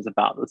decisions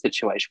about the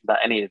situation without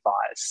any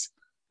advice.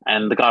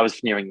 And the guy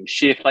was nearing his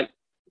shift.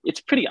 It's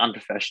pretty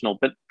unprofessional,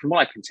 but from what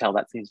I can tell,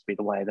 that seems to be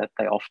the way that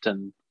they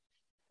often...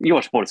 You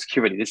watch border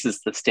security, this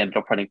is the standard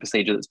operating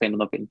procedure that's been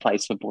in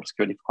place for border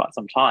security for quite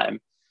some time,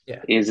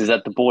 is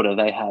at the border,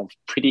 they have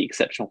pretty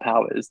exceptional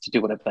powers to do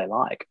whatever they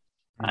like.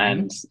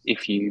 And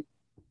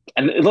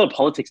and a lot of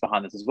politics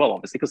behind this as well,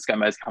 obviously, because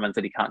ScoMo's come and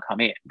said he can't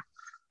come in.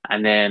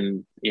 And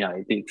then,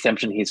 the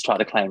exemption he's tried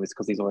to claim is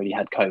because he's already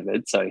had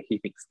COVID. So he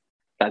thinks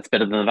that's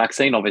better than the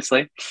vaccine,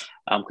 obviously,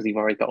 because he's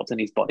already got it in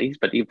his body.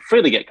 But he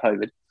freely get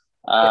COVID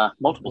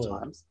multiple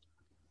times.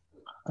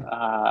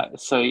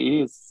 So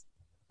it is...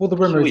 Well, the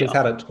rumor is he's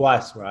had it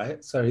twice,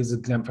 right? So he's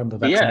exempt from the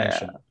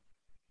vaccination.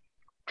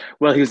 Yeah.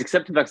 Well, he was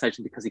exempt from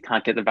vaccination because he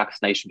can't get the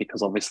vaccination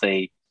because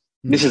obviously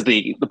this is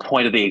the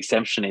point of the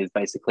exemption is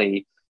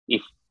basically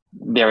if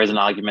there is an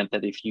argument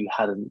that if you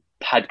hadn't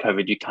had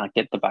COVID, you can't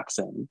get the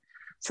vaccine.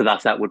 So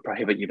that would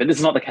prohibit you. But this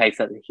is not the case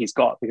that he's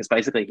got because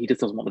basically he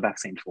just doesn't want the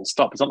vaccine full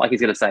stop. It's not like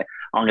he's going to say,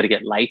 I'm going to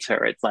get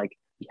later. It's like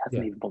he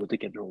hasn't even bothered to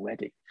get it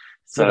already.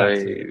 So...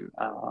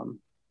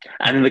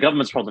 and then the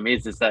government's problem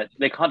is that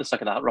they're kind of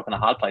stuck in a rock and a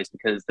hard place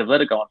because they've let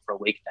it go on for a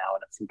week now,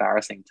 and it's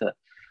embarrassing to.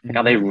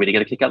 Are they really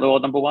going to kick out the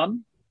world number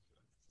one?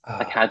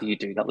 How do you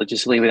do that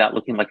logistically without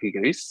looking like a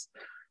goose?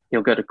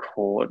 He'll go to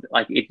court.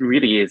 It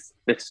really is.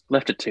 They've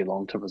left it too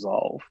long to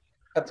resolve.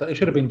 It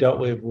should have been dealt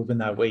with within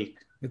that week.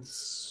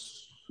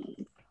 It's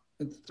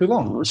too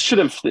long. It should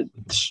have.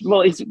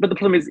 Well, but the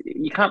problem is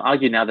you can't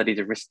argue now that he's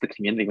a risk to the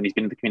community when he's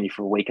been in the community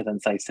for a week and then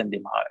say send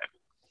him home.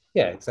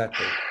 Yeah,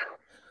 exactly.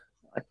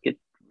 It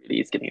really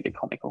is getting a bit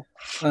comical.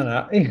 I don't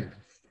know.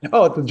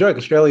 Oh, it's a joke.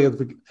 Australia's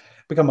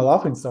become a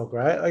laughing stock,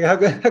 right? How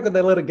could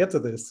they let it get to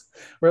this?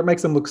 Where it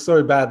makes them look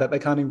so bad that they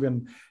can't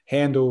even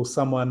handle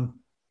someone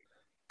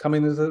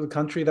coming into the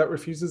country that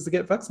refuses to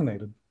get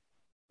vaccinated.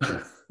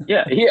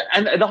 Yeah,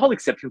 and the whole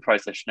exception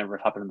process should never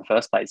have happened in the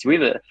first place.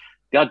 The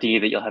idea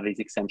that you'll have these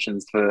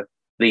exemptions for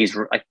these,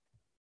 for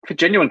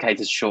genuine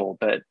cases, sure,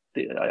 but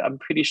I'm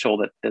pretty sure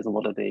that there's a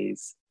lot of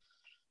these.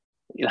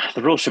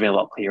 The rules should be a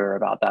lot clearer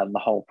about that and the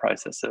whole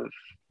process of,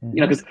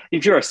 because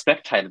if you're a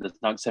spectator, there's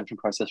no exemption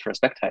process for a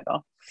spectator.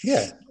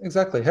 Yeah,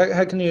 exactly.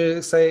 How can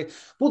you say,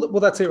 well,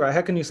 that's it, right?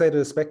 How can you say to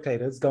the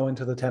spectators, go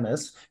into the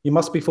tennis, you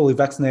must be fully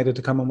vaccinated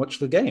to come and watch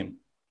the game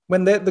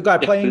when the guy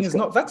playing is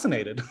not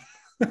vaccinated?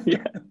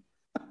 Yeah.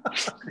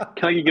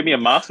 Can you give me a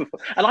mask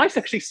before? And I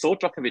actually saw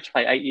Djokovic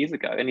play 8 years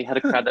ago and he had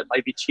a crowd that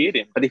maybe cheered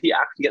him. But if he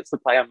actually gets to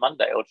play on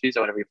Monday or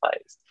Tuesday, whenever he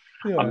plays,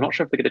 I'm not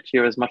sure if they're going to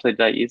cheer as much as they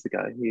did 8 years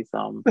ago. He's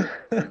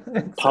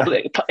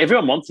public.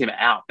 Everyone wants him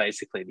out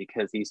basically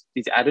because his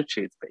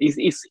attitude's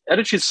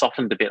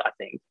softened a bit, I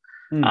think,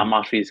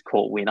 after his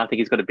court win. I think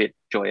he's got a bit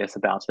joyous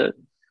about it.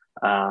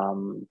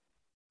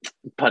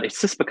 But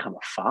it's just become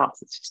a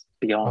farce. It's just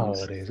beyond.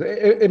 Oh, it is.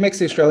 It makes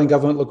the Australian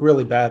government look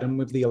really bad. And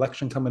with the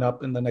election coming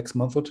up in the next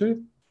month or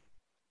two,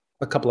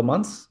 a couple of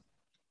months,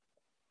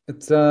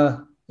 it's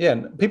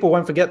people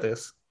won't forget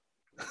this.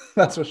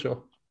 That's for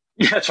sure.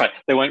 Yeah, that's right.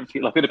 They won't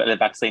feel about the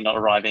vaccine not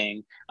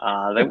arriving.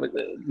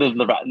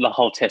 The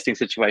whole testing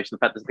situation, the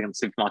fact that they're in the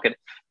supermarket.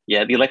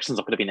 Yeah, the election's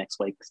not going to be next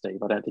week,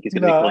 Steve. I don't think he's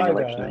going to be calling the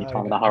election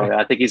anytime in a hurry.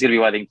 I think he's going to be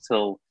waiting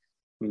till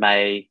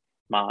May,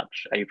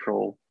 March,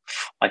 April.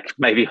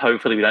 Maybe,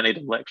 hopefully, we don't need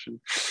an election.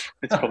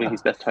 It's probably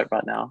his best hope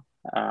right now.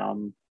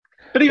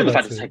 But even the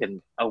fact it's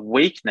taken a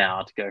week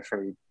now to go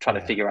through trying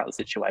to figure out the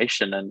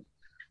situation, and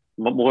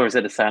what more is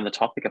there to say on the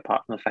topic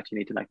apart from the fact you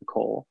need to make a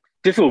call?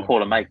 Difficult call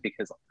to make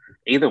because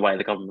either way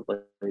the government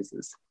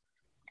loses.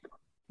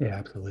 Yeah,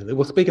 absolutely.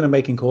 Well, speaking of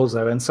making calls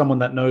though, and someone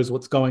that knows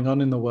what's going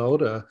on in the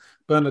world,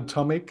 Bernard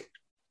Tomic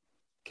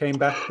came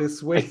back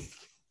this week.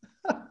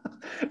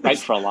 Great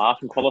for a laugh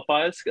in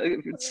qualifiers.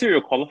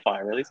 Serial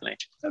qualifier, really, isn't he?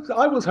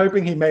 I was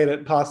hoping he made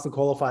it past the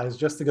qualifiers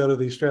just to go to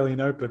the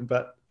Australian Open,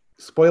 but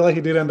spoiler,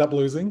 he did end up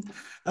losing.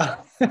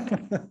 But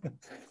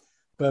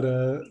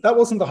that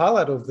wasn't the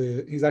highlight of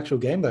his actual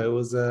game, though. It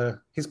was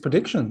his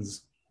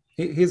predictions.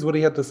 Here's what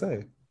he had to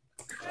say.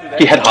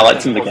 He had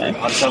highlights in the game.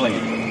 I'm telling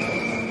you.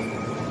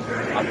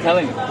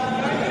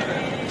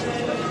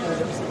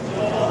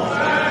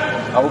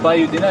 I will buy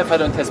you dinner if I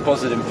don't test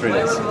positive in 3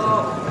 days.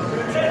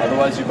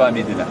 Otherwise, you buy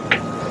me dinner.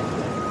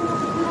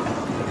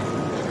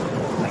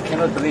 I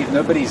cannot believe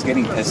nobody is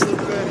getting tested.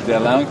 They're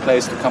allowing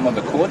players to come on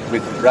the court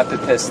with rapid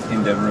tests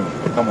in their room.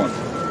 Come on.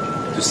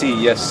 To see,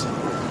 yes.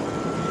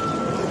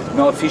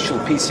 No official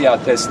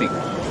PCR testing.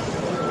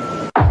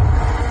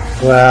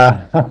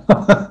 Wow.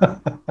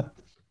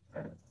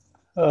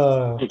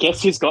 I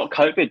guess who's got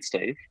COVID,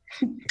 Steve?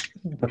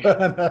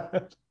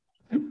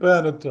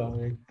 Bernard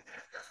Tommy.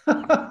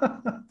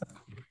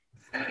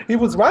 He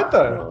was right,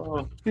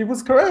 though. He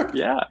was correct.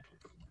 Yeah.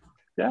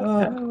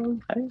 So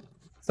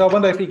I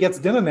wonder if he gets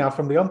dinner now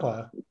from the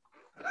umpire.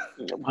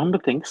 One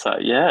would think so,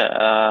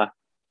 yeah.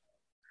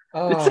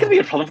 It's going to be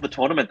a problem for the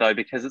tournament, though,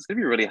 because it's going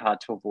to be really hard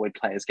to avoid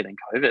players getting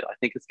COVID. I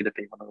think it's going to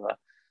be one of the...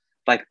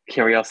 Like,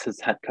 Kyrgios has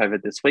had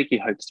COVID this week. He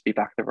hopes to be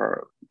back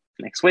there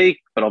next week,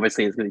 but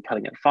obviously he's going to be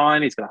cutting it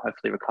fine. He's going to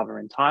hopefully recover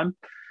in time.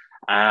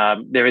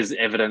 There is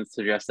evidence to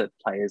suggest that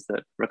players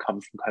that recover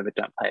from COVID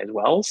don't play as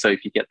well. So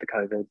if you get the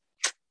COVID,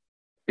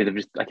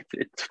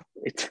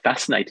 it's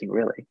fascinating,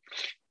 really.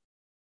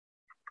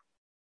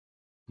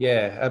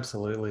 Yeah,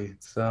 absolutely.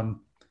 It's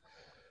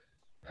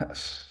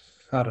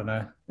I don't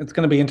know. It's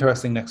going to be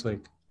interesting next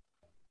week.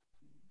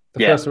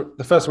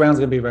 The first round's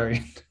going to be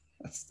very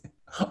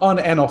on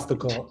and off the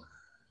court.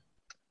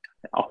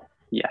 Oh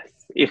yes,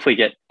 if we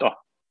get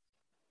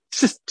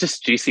it's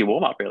just juicy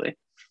warm up, really.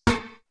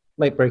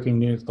 Late breaking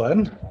news,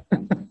 Glenn.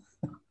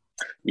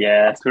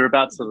 Yes, we're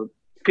about to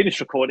finish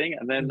recording,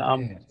 and then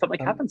something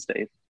happens,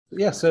 Steve.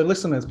 Yeah, so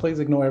listeners, please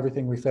ignore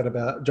everything we said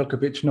about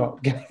Djokovic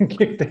not getting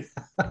kicked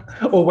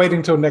out or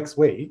waiting till next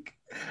week.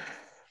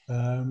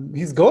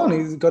 He's gone.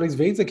 He's got his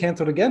visa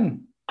cancelled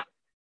again.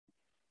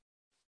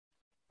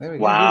 There we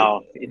go.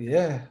 Wow.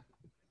 Yeah.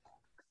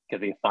 It's going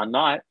to be a fun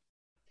night.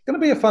 It's going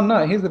to be a fun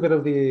night. Here's a bit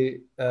of the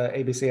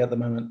ABC at the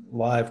moment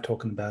live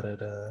talking about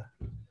it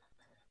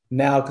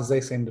now, because they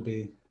seem to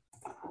be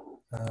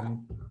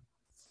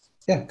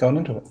going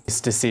into it. This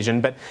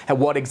decision, but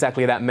what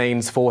exactly that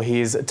means for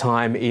his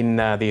time in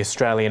the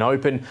Australian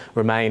Open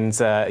remains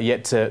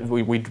yet to...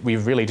 We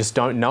really just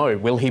don't know.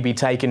 Will he be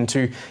taken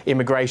to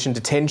immigration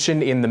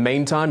detention in the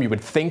meantime? You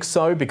would think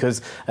so,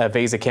 because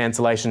visa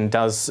cancellation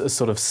does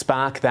sort of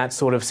spark that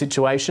sort of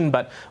situation,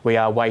 but we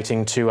are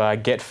waiting to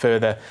get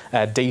further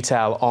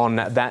detail on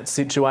that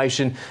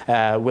situation.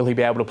 Will he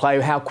be able to play?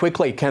 How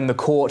quickly can the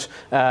court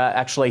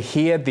actually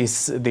hear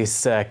this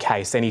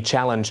case? Any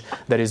challenge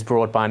that is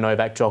brought by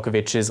Novak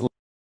Djokovic?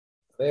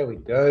 There we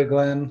go,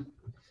 Glenn.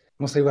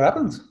 We'll see what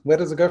happens. Where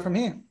does it go from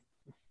here?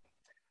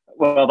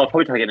 Well, they'll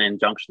probably try to get an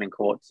injunction in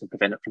court to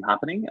prevent it from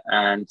happening.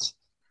 And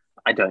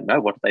I don't know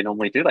what they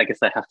normally do. I guess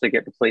they have to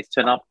get the police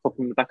turn up, put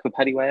them in the back of a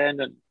paddy wagon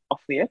and off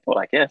the airport,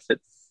 I guess.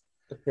 It's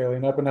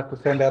Australian Open have to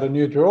send out a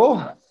new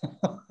draw.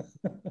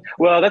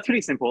 Well, that's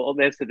pretty simple.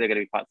 They've said they're going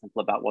to be quite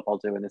simple about what they'll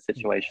do in this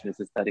situation. Is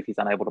that if he's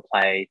unable to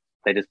play,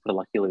 they just put a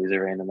lucky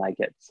loser in and they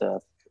get...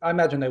 I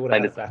imagine they would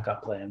have a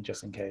backup plan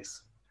just in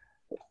case.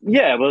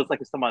 Yeah, well, it's like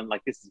if someone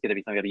like this is going to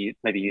be something that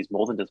maybe use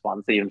more than just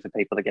one. So even for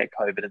people that get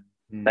COVID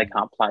and they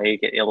can't play,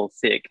 get ill or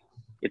sick,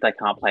 if they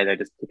can't play, they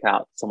just pick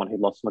out someone who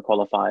lost in the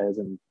qualifiers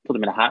and put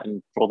them in a hat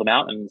and draw them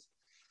out, and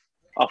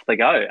off they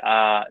go.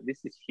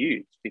 This is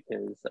huge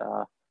because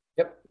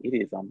it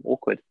is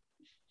awkward.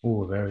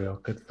 Oh, very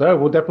awkward. So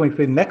we'll definitely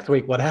see next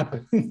week what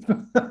happens.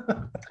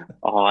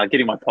 I'm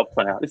getting my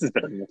popcorn out. This is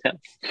better than the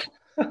tennis.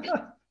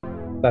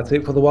 That's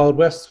it for the Wild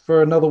West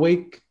for another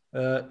week.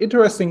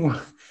 Interesting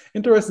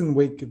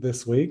week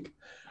this week,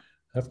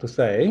 I have to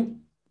say,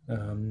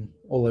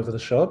 all over the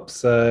shop.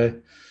 So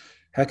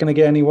how can it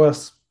get any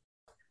worse?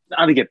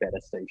 Only get better,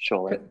 Steve,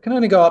 surely. Can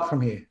only go up from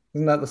here.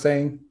 Isn't that the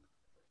saying?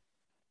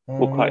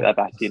 We'll quote that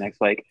back to you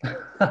next week.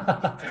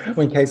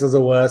 When cases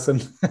are worse and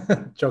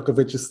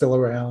Djokovic is still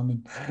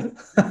around.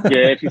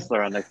 Yeah, if he's still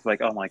around next week,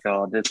 oh my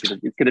God, it's going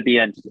to be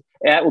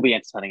it will be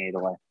entertaining either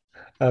way.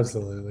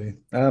 Absolutely.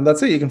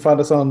 That's it. You can find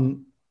us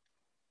on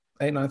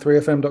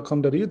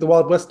 893fm.com.au.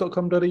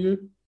 thewildwest.com.au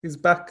is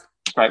back.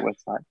 Great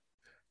website.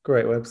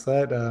 Great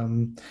website.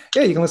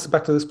 You can listen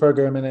back to this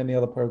program and any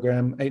other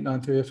program,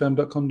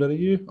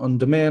 893fm.com.au, on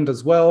demand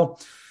as well.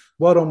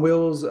 World on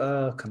Wheels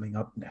coming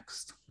up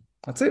next.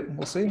 That's it.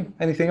 We'll see.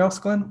 Anything else,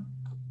 Glenn?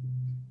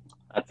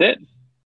 That's it.